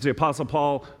 As the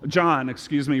Apostle John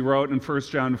wrote in 1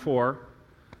 John 4,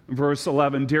 verse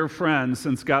 11, "Dear friends,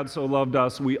 since God so loved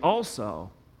us, we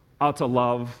also ought to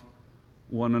love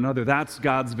one another." That's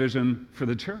God's vision for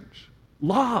the church.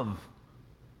 Love.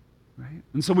 Right?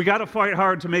 And so we got to fight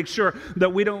hard to make sure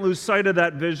that we don't lose sight of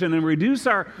that vision and reduce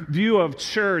our view of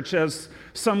church as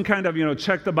some kind of,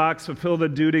 check the box, fulfill the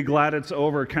duty, glad it's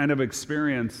over kind of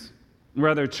experience.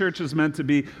 Rather, church is meant to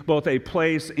be both a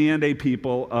place and a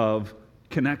people of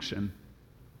connection.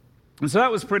 And so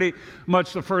that was pretty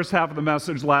much the first half of the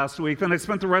message last week. Then I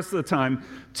spent the rest of the time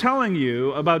telling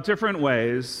you about different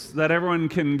ways that everyone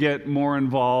can get more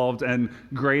involved and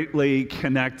greatly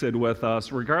connected with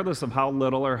us, regardless of how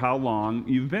little or how long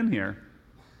you've been here.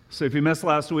 So if you missed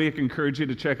last week, I encourage you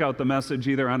to check out the message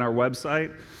either on our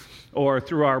website or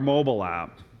through our mobile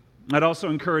app. I'd also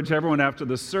encourage everyone after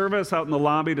the service out in the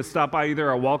lobby to stop by either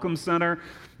our Welcome Center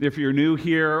if you're new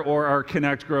here or our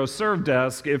Connect, Grow, Serve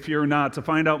desk if you're not, to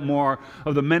find out more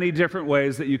of the many different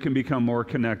ways that you can become more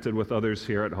connected with others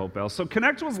here at Hopevale. So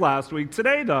Connect was last week.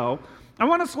 Today, though, I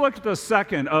want us to look at the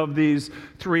second of these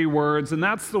three words, and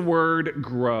that's the word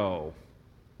grow.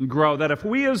 Grow. That if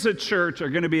we as a church are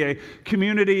going to be a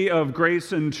community of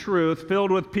grace and truth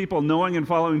filled with people knowing and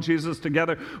following Jesus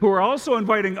together who are also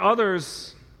inviting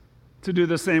others to do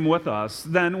the same with us,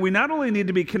 then we not only need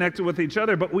to be connected with each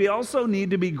other, but we also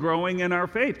need to be growing in our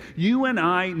faith. You and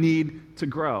I need to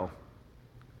grow.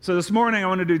 So this morning, I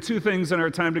want to do two things in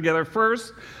our time together.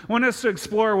 First, I want us to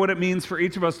explore what it means for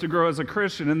each of us to grow as a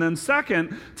Christian. And then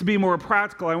second, to be more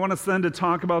practical, I want us then to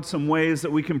talk about some ways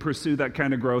that we can pursue that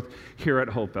kind of growth here at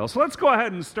Hopevale. So let's go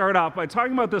ahead and start off by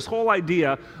talking about this whole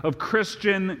idea of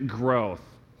Christian growth.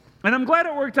 And I'm glad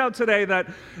it worked out today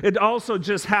that it also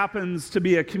just happens to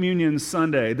be a Communion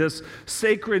Sunday, this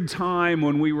sacred time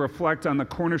when we reflect on the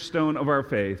cornerstone of our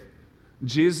faith,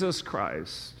 Jesus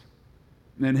Christ,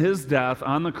 and his death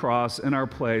on the cross in our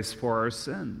place for our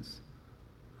sins.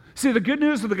 See, the good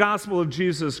news of the gospel of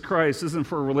Jesus Christ isn't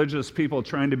for religious people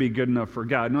trying to be good enough for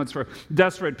God. No, it's for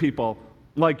desperate people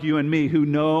like you and me who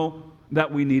know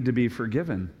that we need to be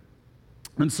forgiven.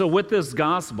 And so with this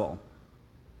gospel,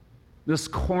 this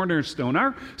cornerstone,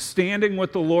 our standing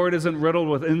with the Lord isn't riddled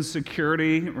with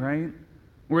insecurity, right?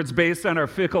 Where it's based on our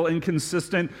fickle,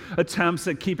 inconsistent attempts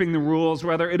at keeping the rules.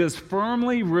 Rather, it is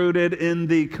firmly rooted in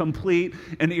the complete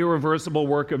and irreversible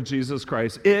work of Jesus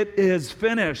Christ. It is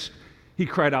finished, he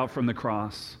cried out from the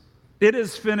cross. It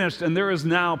is finished, and there is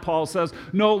now, Paul says,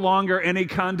 no longer any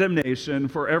condemnation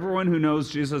for everyone who knows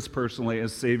Jesus personally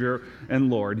as Savior and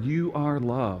Lord. You are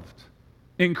loved.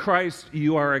 In Christ,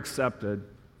 you are accepted.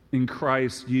 In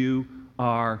Christ, you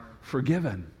are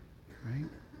forgiven, right?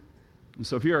 And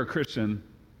so if you're a Christian,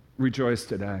 rejoice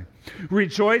today.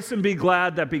 Rejoice and be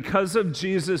glad that because of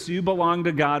Jesus, you belong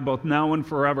to God both now and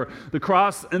forever. The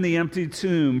cross and the empty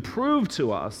tomb prove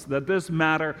to us that this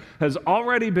matter has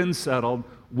already been settled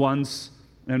once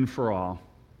and for all.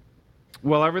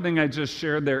 Well, everything I just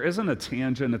shared there isn't a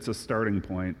tangent, it's a starting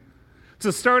point. It's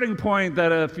a starting point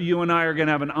that if you and I are going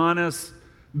to have an honest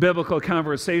biblical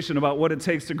conversation about what it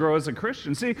takes to grow as a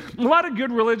Christian. See, a lot of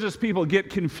good religious people get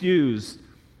confused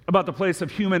about the place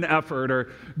of human effort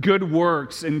or good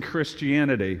works in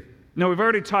Christianity. Now, we've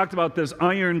already talked about this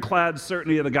ironclad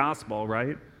certainty of the gospel,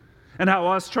 right? And how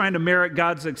us trying to merit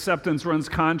God's acceptance runs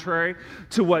contrary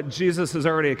to what Jesus has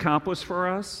already accomplished for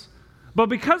us. But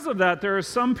because of that, there are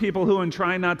some people who, in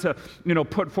trying not to,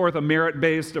 put forth a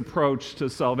merit-based approach to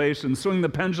salvation, swing the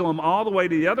pendulum all the way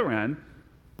to the other end.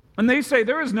 And they say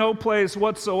there is no place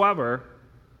whatsoever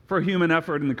for human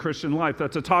effort in the Christian life,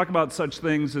 that to talk about such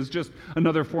things is just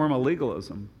another form of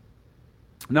legalism.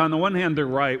 Now, on the one hand, they're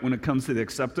right when it comes to the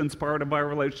acceptance part of our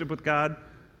relationship with God.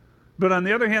 But on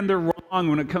the other hand, they're wrong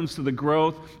when it comes to the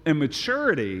growth and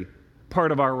maturity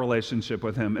part of our relationship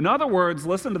with him. In other words,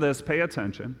 listen to this, pay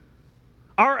attention.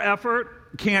 Our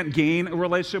effort can't gain a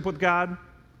relationship with God,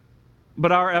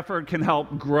 but our effort can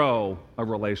help grow a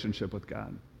relationship with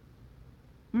God.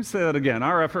 Let me say that again.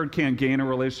 Our effort can't gain a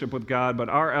relationship with God, but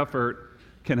our effort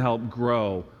can help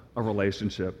grow a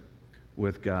relationship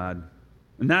with God.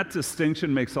 And that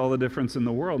distinction makes all the difference in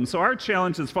the world. And so our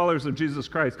challenge as followers of Jesus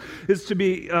Christ is to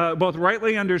be both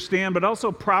rightly understand, but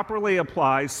also properly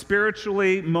apply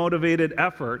spiritually motivated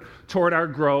effort toward our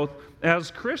growth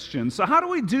as Christians. So how do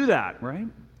we do that, right?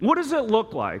 What does it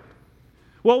look like?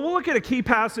 Well, we'll look at a key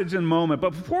passage in a moment,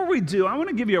 but before we do, I want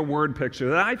to give you a word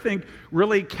picture that I think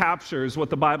really captures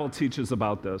what the Bible teaches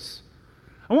about this.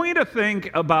 I want you to think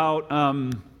about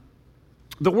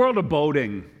the world of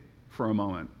boating for a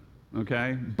moment,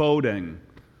 okay? Boating.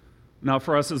 Now,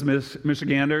 for us as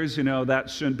Michiganders, that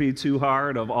shouldn't be too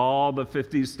hard. Of all the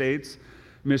 50 states,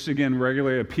 Michigan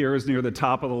regularly appears near the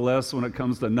top of the list when it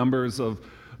comes to numbers of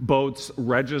boats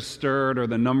registered or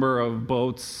the number of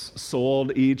boats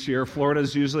sold each year.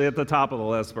 Florida's usually at the top of the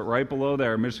list, but right below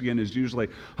there, Michigan is usually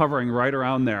hovering right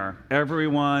around there.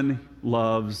 Everyone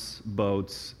loves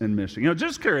boats in Michigan.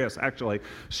 Just curious, actually,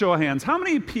 show of hands, how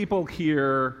many people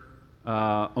here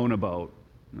own a boat?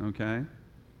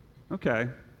 Okay,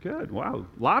 good. Wow,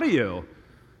 a lot of you.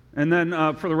 And then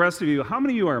for the rest of you, how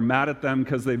many of you are mad at them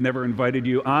because they've never invited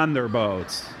you on their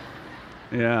boats?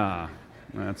 Yeah,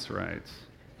 that's right.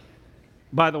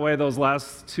 By the way, those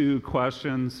last two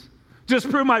questions just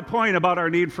prove my point about our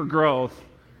need for growth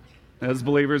as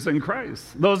believers in Christ.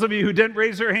 Those of you who didn't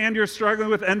raise your hand, you're struggling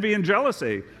with envy and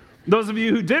jealousy. Those of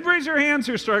you who did raise your hands,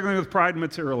 you're struggling with pride and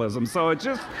materialism. So it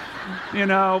just,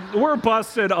 we're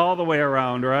busted all the way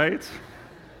around, right?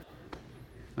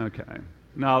 Okay.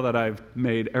 Now that I've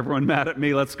made everyone mad at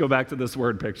me, let's go back to this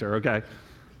word picture, okay?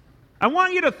 I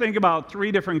want you to think about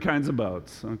 3 different kinds of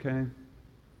boats, okay?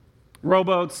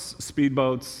 Rowboats,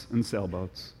 speedboats, and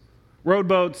sailboats.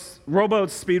 Rowboats,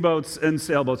 speedboats, and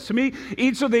sailboats. To me,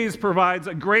 each of these provides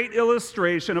a great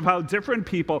illustration of how different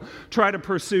people try to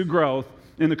pursue growth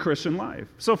in the Christian life.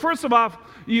 So first of all,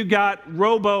 you got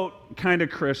rowboat kind of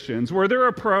Christians, where their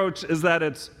approach is that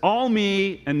it's all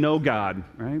me and no God,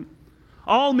 right?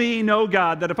 All me, no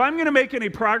God, that if I'm going to make any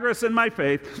progress in my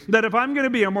faith, that if I'm going to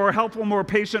be a more helpful, more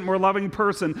patient, more loving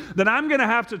person, then I'm going to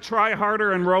have to try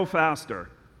harder and row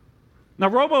faster. Now,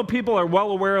 rowboat people are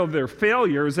well aware of their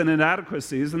failures and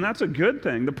inadequacies, and that's a good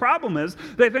thing. The problem is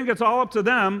they think it's all up to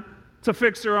them to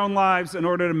fix their own lives in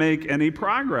order to make any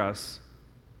progress.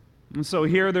 And so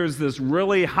here there's this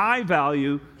really high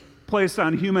value placed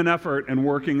on human effort and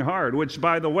working hard, which,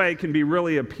 by the way, can be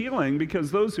really appealing because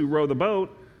those who row the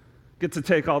boat get to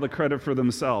take all the credit for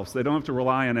themselves. They don't have to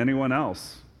rely on anyone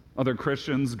else. Other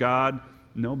Christians, God,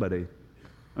 nobody.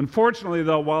 Unfortunately,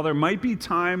 though, while there might be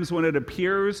times when it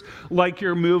appears like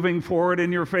you're moving forward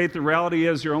in your faith, the reality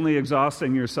is you're only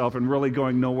exhausting yourself and really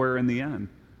going nowhere in the end.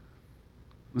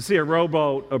 You see, a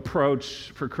rowboat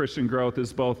approach for Christian growth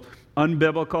is both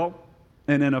unbiblical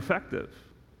and ineffective.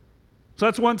 So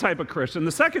that's one type of Christian.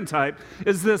 The second type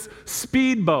is this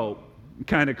speedboat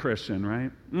kind of Christian,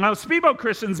 right? Now, speedboat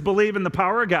Christians believe in the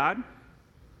power of God.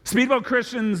 Speedboat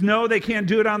Christians know they can't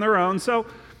do it on their own. So,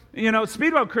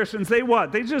 speedboat Christians, they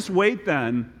what? They just wait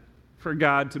then for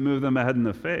God to move them ahead in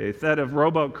the faith. That if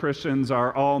rowboat Christians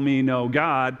are all me, no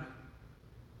God,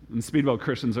 and speedboat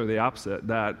Christians are the opposite.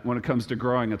 That when it comes to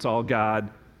growing, it's all God,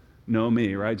 no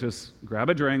me, right? Just grab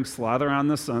a drink, slather on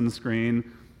the sunscreen,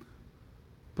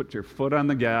 put your foot on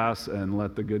the gas, and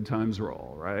let the good times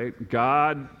roll, right?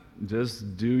 God,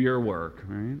 just do your work,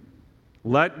 right?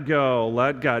 Let go,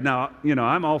 let God. Now,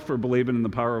 I'm all for believing in the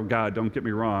power of God, don't get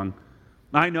me wrong.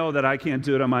 I know that I can't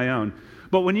do it on my own.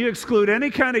 But when you exclude any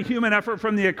kind of human effort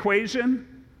from the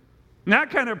equation, that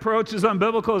kind of approach is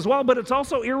unbiblical as well, but it's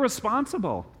also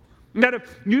irresponsible. That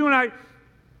if you and I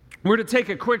were to take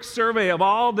a quick survey of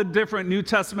all the different New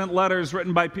Testament letters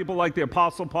written by people like the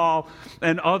Apostle Paul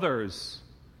and others,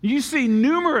 you see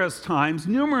numerous times,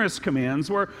 numerous commands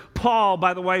where Paul,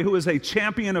 by the way, who is a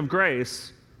champion of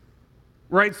grace,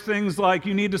 writes things like,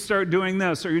 you need to start doing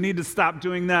this, or you need to stop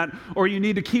doing that, or you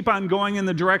need to keep on going in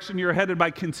the direction you're headed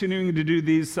by continuing to do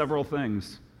these several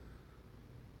things.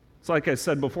 It's like I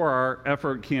said before, our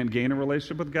effort can't gain a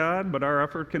relationship with God, but our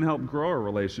effort can help grow a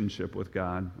relationship with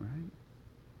God, right?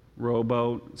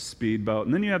 Rowboat, speedboat.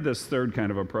 And then you have this third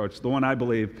kind of approach, the one I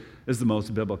believe is the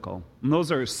most biblical. And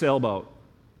those are sailboat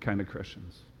kind of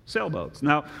Christians. Sailboats.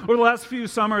 Now, over the last few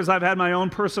summers, I've had my own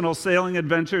personal sailing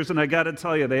adventures, and I got to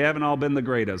tell you, they haven't all been the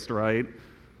greatest, right?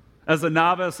 As a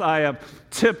novice, I have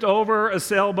tipped over a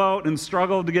sailboat and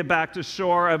struggled to get back to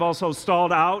shore. I've also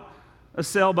stalled out a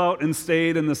sailboat and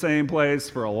stayed in the same place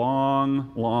for a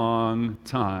long, long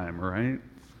time, right?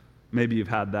 Maybe you've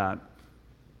had that.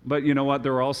 But you know what?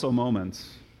 There were also moments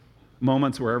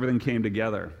where everything came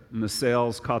together, and the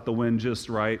sails caught the wind just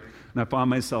right, and I found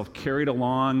myself carried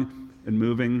along and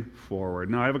moving forward.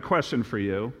 Now, I have a question for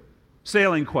you,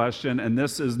 sailing question, and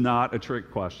this is not a trick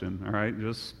question, all right?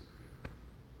 Just,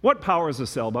 what powers a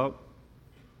sailboat?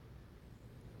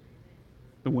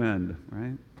 The wind,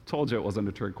 right? Told you it wasn't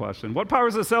a trick question. What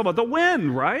powers a sailboat? The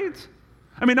wind, right?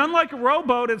 I mean, unlike a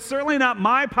rowboat, it's certainly not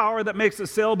my power that makes a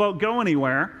sailboat go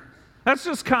anywhere. That's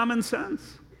just common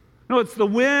sense. No, it's the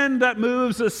wind that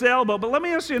moves a sailboat. But let me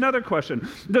ask you another question.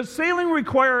 Does sailing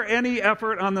require any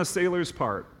effort on the sailor's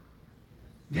part?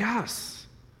 Yes.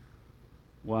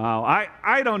 Wow.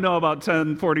 I don't know about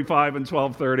 10:45 and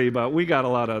 12:30, but we got a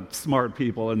lot of smart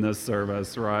people in this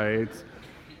service, right?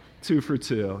 2 for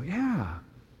 2. Yeah.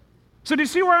 So do you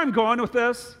see where I'm going with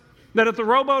this? That if the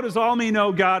rowboat is all me,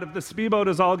 no God, if the speedboat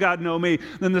is all God, no me,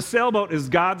 then the sailboat is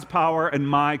God's power and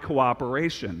my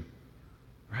cooperation,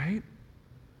 right?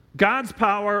 God's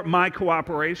power, my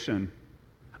cooperation.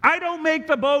 I don't make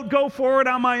the boat go forward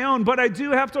on my own, but I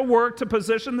do have to work to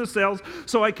position the sails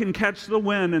so I can catch the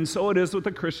wind, and so it is with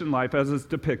the Christian life as it's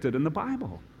depicted in the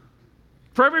Bible.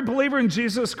 For every believer in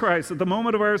Jesus Christ, at the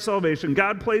moment of our salvation,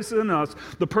 God places in us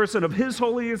the person of His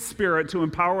Holy Spirit to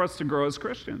empower us to grow as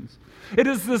Christians. It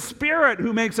is the Spirit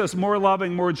who makes us more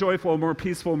loving, more joyful, more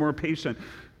peaceful, more patient,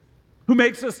 who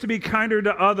makes us to be kinder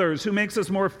to others, who makes us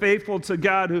more faithful to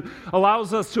God, who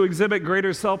allows us to exhibit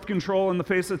greater self-control in the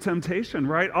face of temptation,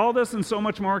 right? All this and so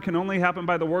much more can only happen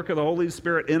by the work of the Holy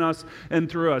Spirit in us and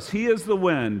through us. He is the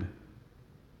wind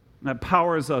that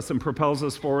powers us and propels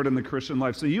us forward in the Christian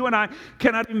life. So you and I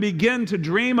cannot even begin to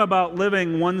dream about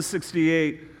living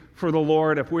 168 for the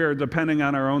Lord if we are depending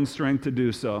on our own strength to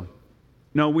do so.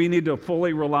 No, we need to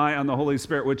fully rely on the Holy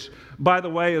Spirit, which, by the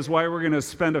way, is why we're going to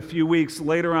spend a few weeks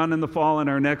later on in the fall in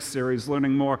our next series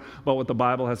learning more about what the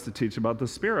Bible has to teach about the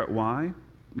Spirit. Why?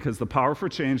 Because the power for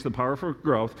change, the power for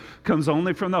growth, comes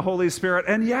only from the Holy Spirit,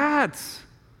 and yet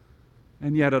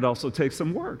it also takes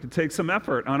some work. It takes some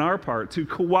effort on our part to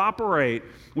cooperate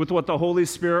with what the Holy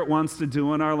Spirit wants to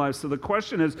do in our lives. So the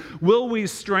question is, will we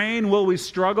strain, will we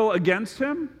struggle against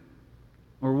Him,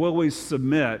 or will we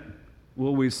submit?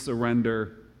 Will we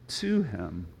surrender to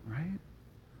Him, right?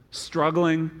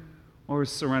 Struggling or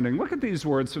surrendering. Look at these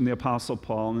words from the Apostle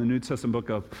Paul in the New Testament book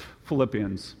of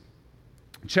Philippians.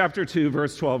 Chapter 2,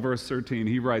 verse 12, verse 13,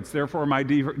 he writes, "Therefore, my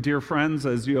dear friends,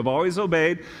 as you have always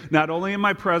obeyed, not only in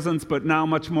my presence, but now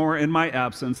much more in my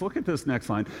absence." Look at this next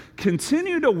line.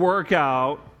 "Continue to work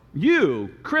out, you,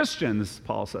 Christians,"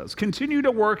 Paul says, "continue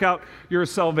to work out your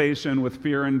salvation with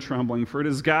fear and trembling, for it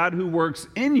is God who works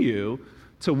in you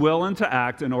to will and to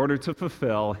act in order to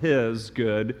fulfill His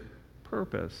good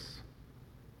purpose."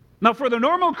 Now, for the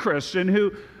normal Christian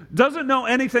who doesn't know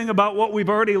anything about what we've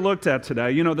already looked at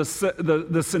today, you know,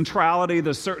 the centrality,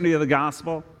 the certainty of the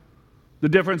gospel, the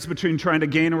difference between trying to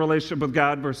gain a relationship with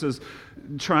God versus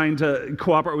trying to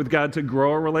cooperate with God to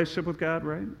grow a relationship with God,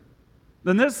 right?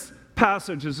 Then this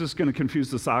passage is just going to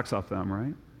confuse the socks off them,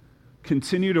 right?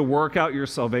 Continue to work out your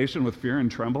salvation with fear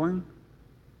and trembling.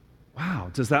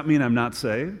 Wow, does that mean I'm not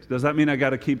saved? Does that mean I got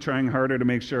to keep trying harder to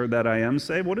make sure that I am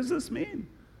saved? What does this mean?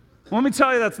 Well, let me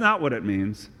tell you, that's not what it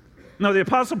means. No, the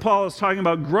Apostle Paul is talking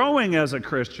about growing as a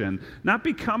Christian, not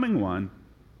becoming one.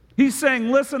 He's saying,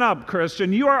 listen up,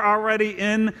 Christian, you are already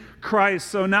in Christ,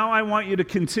 so now I want you to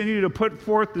continue to put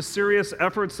forth the serious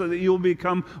efforts so that you will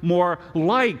become more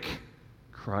like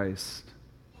Christ.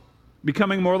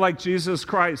 Becoming more like Jesus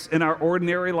Christ in our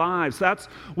ordinary lives. That's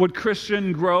what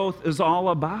Christian growth is all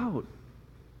about.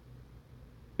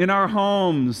 In our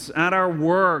homes, at our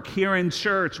work, here in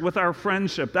church, with our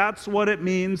friendship. That's what it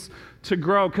means to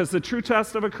grow. Because the true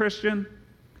test of a Christian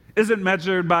isn't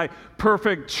measured by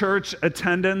perfect church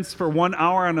attendance for 1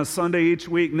 hour on a Sunday each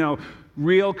week. No,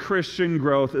 real Christian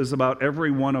growth is about every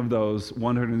one of those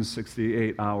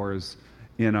 168 hours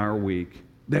in our week.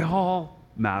 They all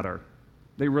matter.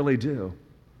 They really do.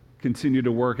 Continue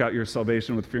to work out your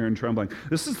salvation with fear and trembling.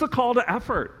 This is the call to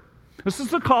effort. This is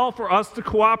the call for us to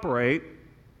cooperate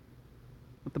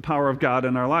with the power of God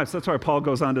in our lives. That's why Paul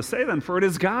goes on to say then, for it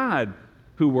is God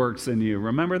who works in you.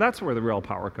 Remember, that's where the real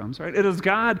power comes, right? It is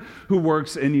God who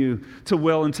works in you to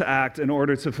will and to act in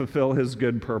order to fulfill His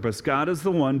good purpose. God is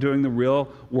the one doing the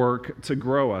real work to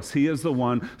grow us. He is the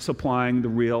one supplying the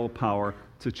real power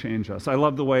to change us. I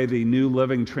love the way the New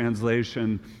Living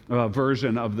Translation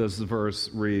version of this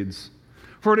verse reads.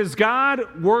 For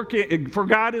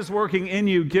God is working in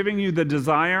you, giving you the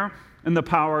desire and the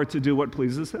power to do what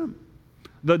pleases Him.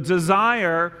 The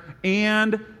desire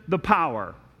and the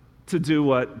power to do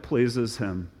what pleases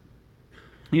Him.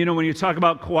 You know, when you talk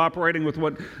about cooperating with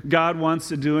what God wants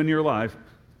to do in your life,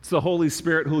 it's the Holy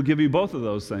Spirit who will give you both of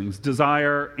those things,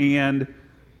 desire and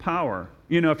power.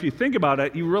 You know, if you think about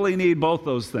it, you really need both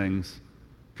those things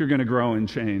if you're going to grow and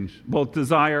change, both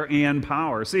desire and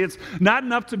power. See, it's not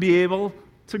enough to be able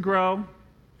to grow,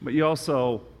 but you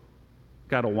also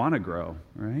got to want to grow,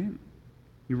 right?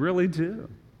 You really do.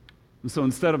 And so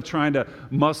instead of trying to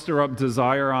muster up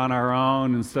desire on our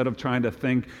own, instead of trying to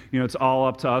think, you know, it's all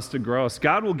up to us to grow us,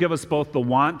 God will give us both the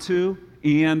want to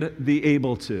and the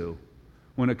able to.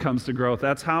 When it comes to growth.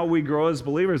 That's how we grow as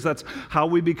believers. That's how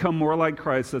we become more like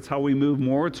Christ. That's how we move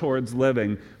more towards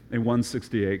living a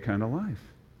 168 kind of life.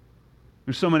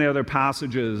 There's so many other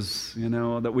passages, you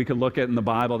know, that we could look at in the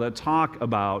Bible that talk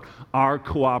about our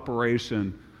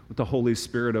cooperation with the Holy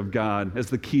Spirit of God as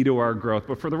the key to our growth.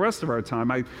 But for the rest of our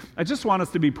time, I just want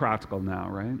us to be practical now,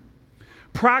 right?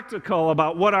 Practical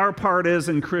about what our part is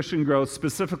in Christian growth,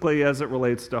 specifically as it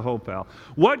relates to Hopevale.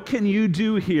 What can you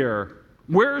do here?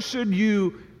 Where should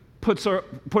you put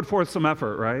forth some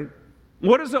effort, right?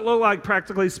 What does it look like,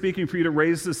 practically speaking, for you to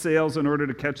raise the sails in order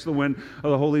to catch the wind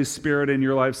of the Holy Spirit in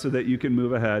your life so that you can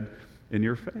move ahead in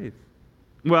your faith?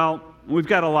 Well, we've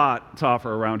got a lot to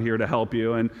offer around here to help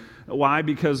you. And why?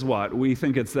 Because what? We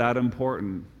think it's that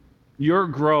important. Your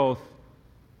growth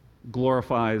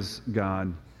glorifies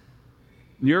God.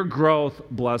 Your growth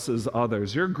blesses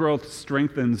others. Your growth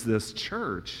strengthens this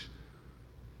church.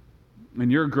 And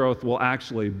your growth will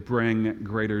actually bring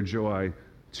greater joy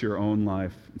to your own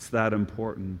life. It's that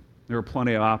important. There are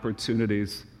plenty of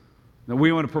opportunities that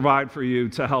we want to provide for you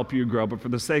to help you grow. But for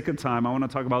the sake of time, I want to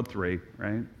talk about 3,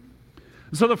 right?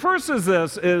 So the first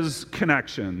is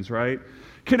connections, right?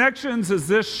 Connections is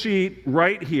this sheet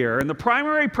right here. And the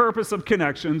primary purpose of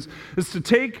connections is to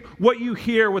take what you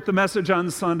hear with the message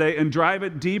on Sunday and drive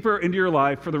it deeper into your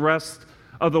life for the rest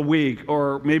of the week,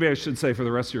 or maybe I should say for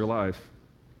the rest of your life.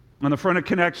 On the front of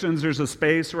Connections, there's a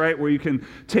space, right, where you can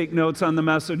take notes on the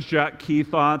message, jot key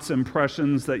thoughts,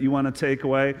 impressions that you want to take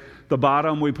away. The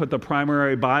bottom, we put the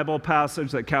primary Bible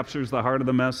passage that captures the heart of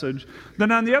the message.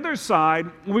 Then on the other side,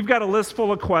 we've got a list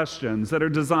full of questions that are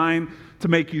designed to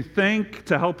make you think,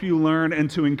 to help you learn, and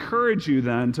to encourage you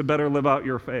then to better live out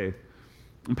your faith.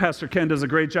 And Pastor Ken does a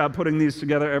great job putting these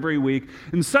together every week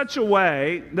in such a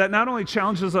way that not only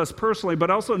challenges us personally, but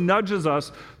also nudges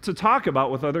us to talk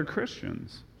about with other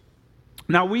Christians.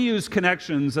 Now, we use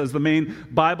Connections as the main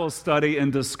Bible study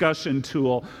and discussion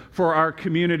tool for our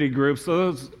community groups.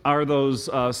 Those are those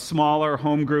smaller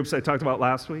home groups I talked about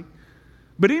last week.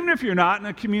 But even if you're not in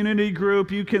a community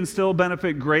group, you can still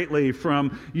benefit greatly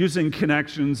from using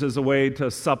Connections as a way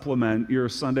to supplement your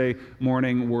Sunday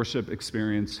morning worship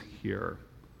experience here.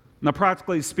 Now,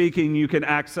 practically speaking, you can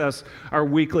access our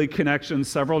weekly Connections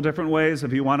several different ways.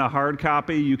 If you want a hard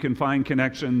copy, you can find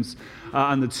Connections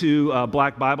on the two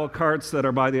black Bible carts that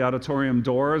are by the auditorium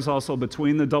doors. Also,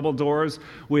 between the double doors,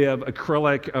 we have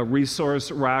acrylic resource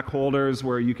rack holders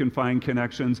where you can find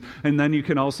Connections. And then you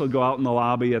can also go out in the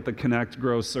lobby at the Connect,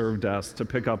 Grow, Serve desk to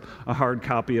pick up a hard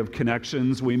copy of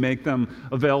Connections. We make them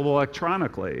available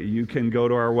electronically. You can go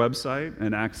to our website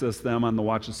and access them on the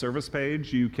Watch the Service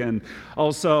page. You can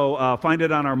also find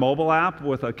it on our mobile app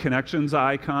with a Connections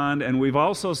icon, and we've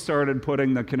also started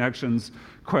putting the Connections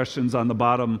questions on the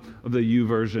bottom of the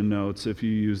YouVersion notes if you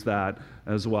use that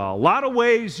as well. A lot of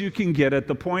ways you can get it.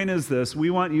 The point is this: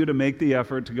 we want you to make the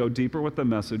effort to go deeper with the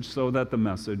message so that the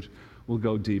message will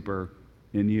go deeper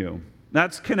in you.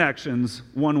 That's Connections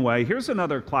one way. Here's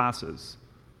another: classes.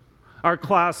 Our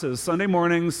classes, Sunday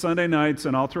mornings, Sunday nights,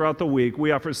 and all throughout the week, we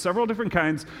offer several different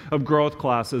kinds of growth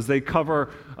classes. They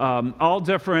cover all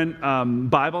different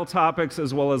Bible topics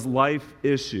as well as life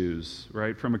issues,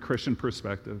 right, from a Christian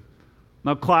perspective.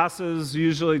 Now, classes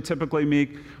typically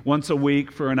meet once a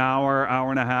week for an hour, hour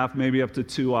and a half, maybe up to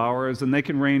 2 hours, and they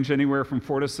can range anywhere from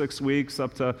 4 to 6 weeks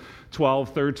up to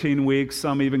 12, 13 weeks.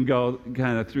 Some even go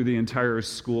kind of through the entire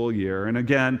school year. And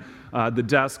again, the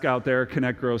desk out there,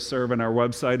 Connect, Grow, Serve, and our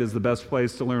website is the best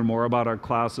place to learn more about our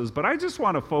classes. But I just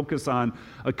want to focus on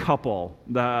a couple,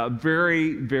 the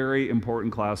very, very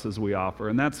important classes we offer,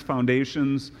 and that's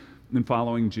Foundations and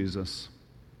Following Jesus.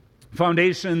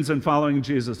 Foundations and Following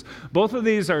Jesus. Both of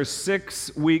these are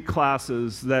 6-week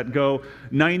classes that go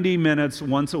 90 minutes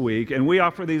once a week, and we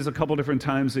offer these a couple different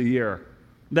times a year.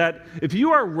 That if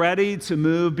you are ready to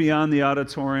move beyond the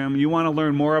auditorium, you want to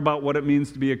learn more about what it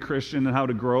means to be a Christian and how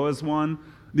to grow as one,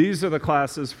 these are the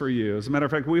classes for you. As a matter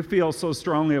of fact, we feel so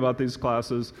strongly about these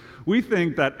classes. We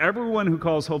think that everyone who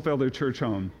calls Hopevale their church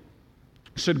home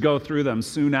should go through them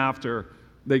soon after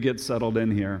they get settled in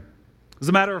here. As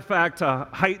a matter of fact, to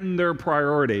heighten their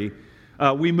priority,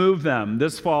 we moved them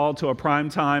this fall to a prime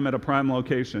time at a prime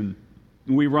location.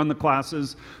 We run the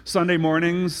classes Sunday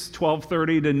mornings,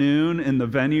 12:30 to noon, in the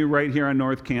venue right here on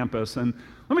North Campus. And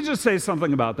let me just say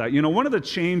something about that. You know, one of the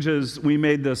changes we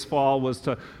made this fall was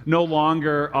to no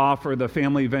longer offer the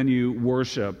family venue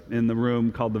worship in the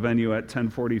room called the venue at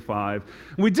 1045.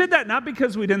 And we did that not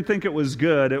because we didn't think it was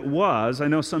good. It was. I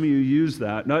know some of you use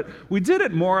that. No, we did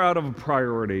it more out of a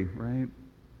priority, right?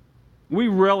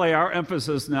 Our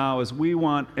emphasis now is we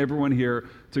want everyone here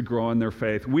to grow in their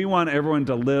faith. We want everyone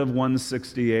to live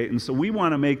 168. And so we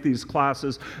want to make these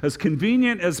classes as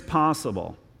convenient as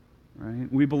possible.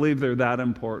 Right? We believe they're that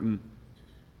important.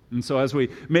 And so as we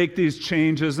make these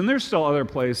changes, and there's still other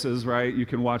places, right? You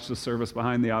can watch the service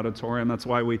behind the auditorium. That's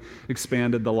why we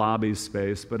expanded the lobby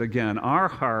space. But again, our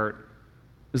heart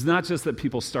is not just that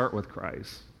people start with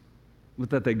Christ, but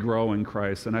that they grow in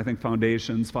Christ. And I think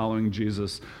Foundations, Following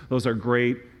Jesus, those are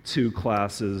great 2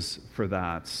 classes for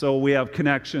that. So we have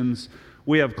Connections,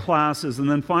 we have classes,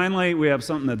 and then finally we have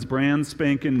something that's brand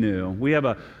spanking new. We have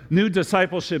a new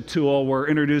discipleship tool we're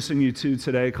introducing you to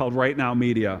today called Right Now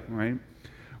Media, right?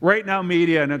 Right Now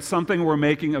Media, and it's something we're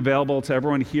making available to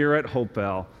everyone here at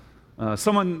Hopevale.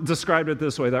 Someone described it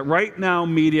this way, that Right Now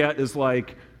Media is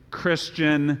like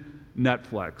Christian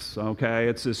Netflix, okay?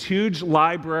 It's this huge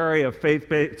library of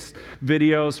faith-based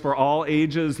videos for all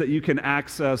ages that you can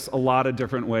access a lot of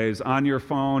different ways, on your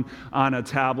phone, on a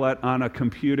tablet, on a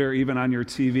computer, even on your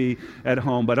TV at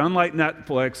home. But unlike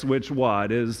Netflix, which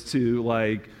is to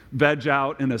like veg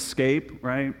out and escape,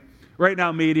 right? Right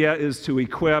Now Media is to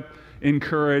equip,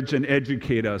 encourage, and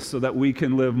educate us so that we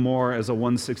can live more as a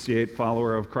 168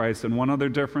 follower of Christ. And one other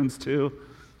difference too,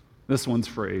 This one's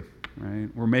free, right?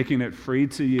 We're making it free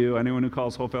to you, anyone who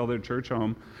calls Hopevale their church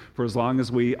home, for as long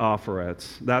as we offer it.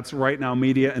 That's Right Now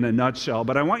Media in a nutshell.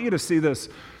 But I want you to see this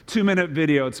 2-minute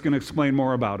video. It's going to explain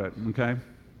more about it, okay?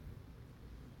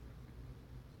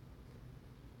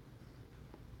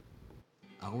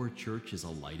 Our church is a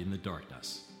light in the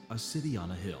darkness, a city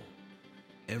on a hill.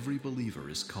 Every believer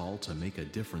is called to make a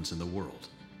difference in the world,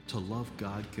 to love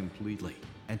God completely,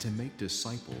 and to make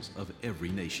disciples of every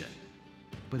nation.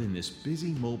 But in this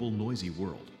busy, mobile, noisy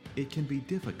world, it can be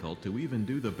difficult to even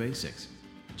do the basics.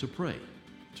 To pray,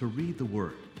 to read the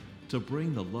Word, to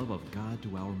bring the love of God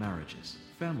to our marriages,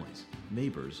 families,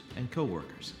 neighbors, and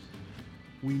co-workers.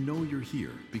 We know you're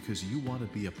here because you want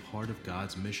to be a part of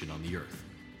God's mission on the earth.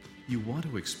 You want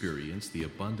to experience the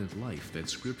abundant life that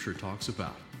Scripture talks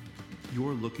about.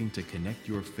 You're looking to connect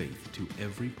your faith to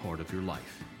every part of your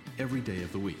life, every day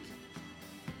of the week.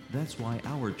 That's why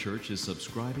our church is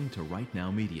subscribing to Right Now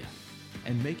Media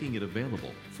and making it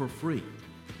available for free.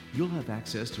 You'll have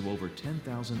access to over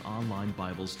 10,000 online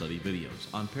Bible study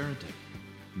videos on parenting,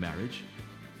 marriage,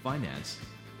 finance,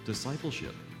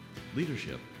 discipleship,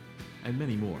 leadership, and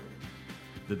many more.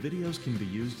 The videos can be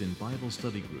used in Bible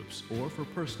study groups or for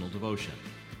personal devotion.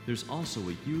 There's also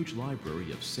a huge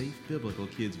library of safe biblical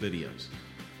kids videos.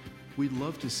 We'd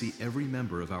love to see every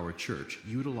member of our church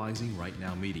utilizing Right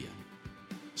Now Media.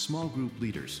 Small group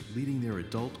leaders leading their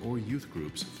adult or youth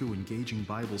groups through engaging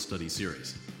Bible study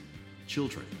series.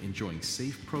 Children enjoying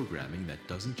safe programming that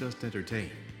doesn't just entertain,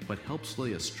 but helps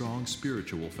lay a strong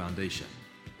spiritual foundation.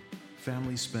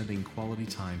 Families spending quality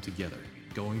time together,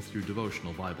 going through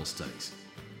devotional Bible studies.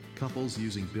 Couples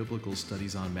using biblical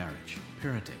studies on marriage,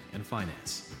 parenting, and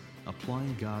finance,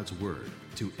 applying God's Word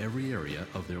to every area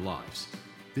of their lives.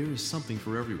 There is something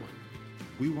for everyone.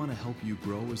 We want to help you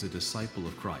grow as a disciple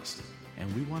of Christ,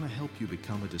 and we want to help you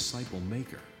become a disciple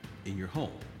maker in your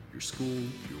home, your school,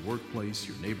 your workplace,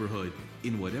 your neighborhood,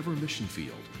 in whatever mission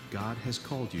field God has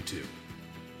called you to.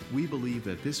 We believe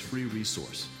that this free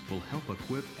resource will help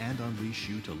equip and unleash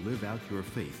you to live out your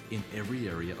faith in every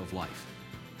area of life,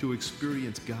 to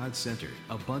experience God-centered,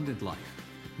 abundant life,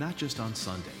 not just on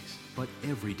Sundays, but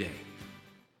every day.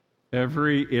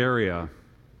 Every area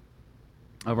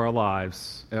of our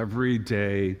lives, every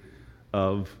day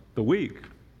of the week.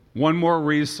 One more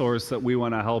resource that we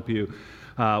want to help you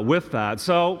with that.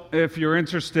 So if you're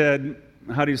interested,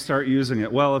 how do you start using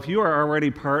it? Well, if you are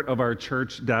already part of our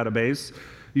church database,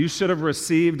 you should have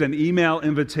received an email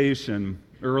invitation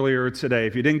earlier today.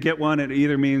 If you didn't get one, it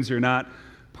either means you're not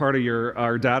part of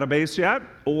our database yet,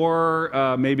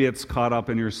 or maybe it's caught up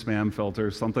in your spam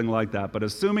filter, something like that. But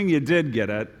assuming you did get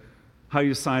it, how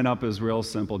you sign up is real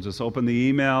simple. Just open the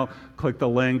email, click the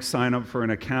link, sign up for an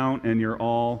account, and you're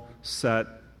all set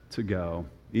to go.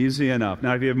 Easy enough.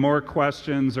 Now, if you have more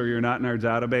questions or you're not in our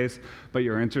database, but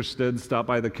you're interested, stop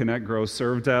by the Connect Grow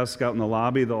Serve desk out in the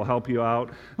lobby. They'll help you out.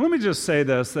 And let me just say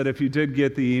this, that if you did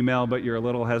get the email, but you're a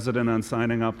little hesitant on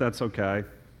signing up, that's okay.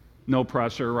 No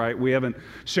pressure, right? We haven't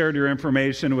shared your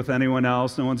information with anyone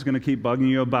else. No one's going to keep bugging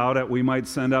you about it. We might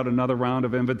send out another round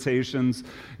of invitations,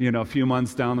 a few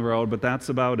months down the road, but that's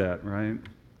about it, right?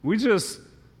 We just,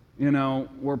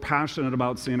 we're passionate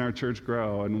about seeing our church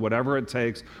grow, and whatever it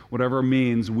takes, whatever it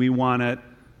means, we want it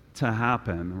to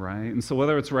happen, right? And so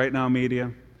whether it's Right Now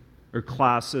Media or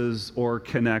classes or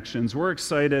connections, we're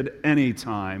excited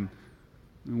anytime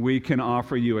we can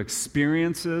offer you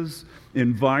experiences,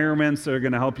 environments that are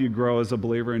going to help you grow as a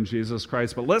believer in Jesus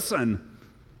Christ. But listen,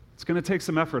 it's going to take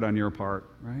some effort on your part,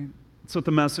 right? That's what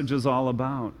the message is all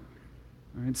about.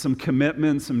 Right? Some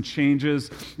commitment, some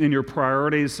changes in your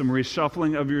priorities, some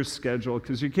reshuffling of your schedule,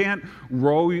 because you can't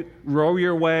row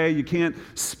your way, you can't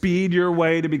speed your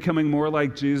way to becoming more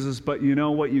like Jesus, but you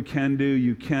know what you can do?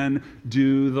 You can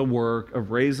do the work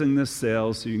of raising the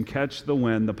sails so you can catch the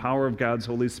wind, the power of God's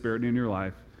Holy Spirit in your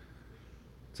life,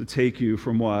 to take you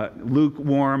from what?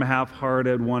 Lukewarm,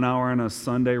 half-hearted, 1 hour on a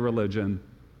Sunday religion,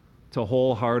 to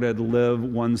wholehearted, live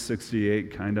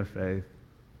 168 kind of faith.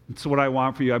 It's what I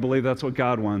want for you. I believe that's what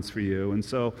God wants for you. And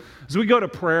so as we go to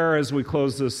prayer, as we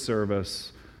close this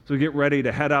service, as we get ready to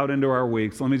head out into our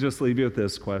weeks, let me just leave you with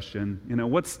this question.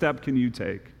 What step can you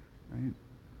take? Right?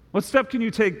 What step can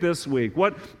you take this week?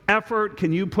 What effort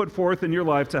can you put forth in your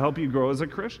life to help you grow as a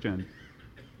Christian?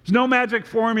 There's no magic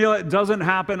formula. It doesn't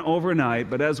happen overnight.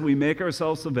 But as we make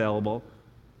ourselves available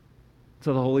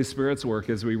to the Holy Spirit's work,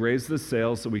 as we raise the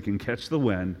sails so we can catch the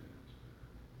wind,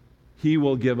 He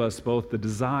will give us both the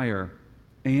desire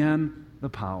and the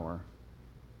power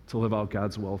to live out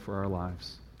God's will for our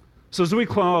lives. So as we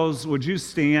close, would you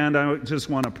stand? I just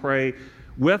want to pray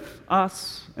with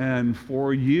us and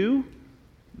for you,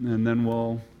 and then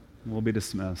we'll We'll be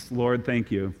dismissed. Lord,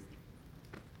 thank you.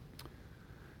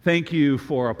 Thank you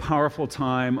for a powerful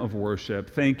time of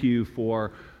worship. Thank you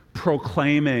for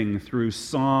proclaiming through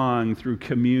song, through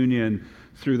communion,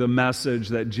 through the message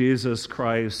that Jesus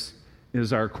Christ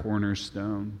is our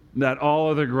cornerstone, that all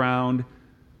other ground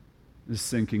is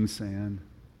sinking sand.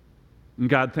 And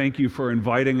God, thank you for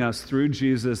inviting us through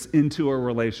Jesus into a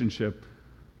relationship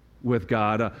with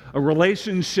God, a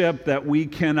relationship that we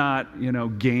cannot,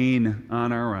 gain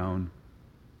on our own.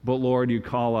 But Lord, you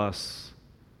call us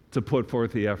to put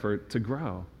forth the effort to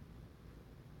grow,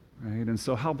 right? And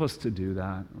so help us to do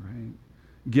that, right?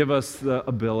 Give us the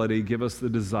ability, give us the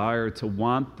desire to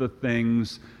want the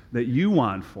things that you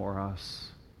want for us.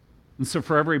 And so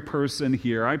for every person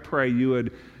here, I pray you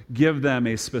would give them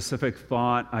a specific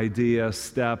thought, idea,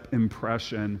 step,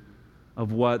 impression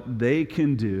of what they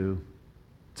can do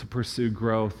to pursue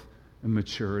growth and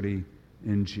maturity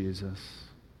in Jesus.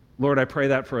 Lord, I pray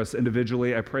that for us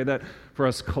individually. I pray that for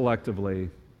us collectively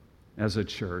as a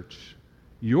church.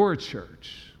 Your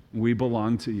church. We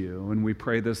belong to you, and we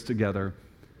pray this together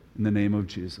in the name of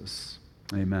Jesus.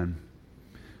 Amen.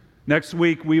 Next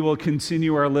week, we will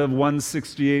continue our Live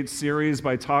 168 series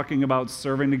by talking about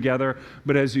serving together.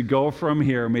 But as you go from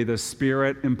here, may the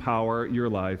Spirit empower your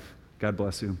life. God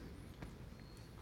bless you.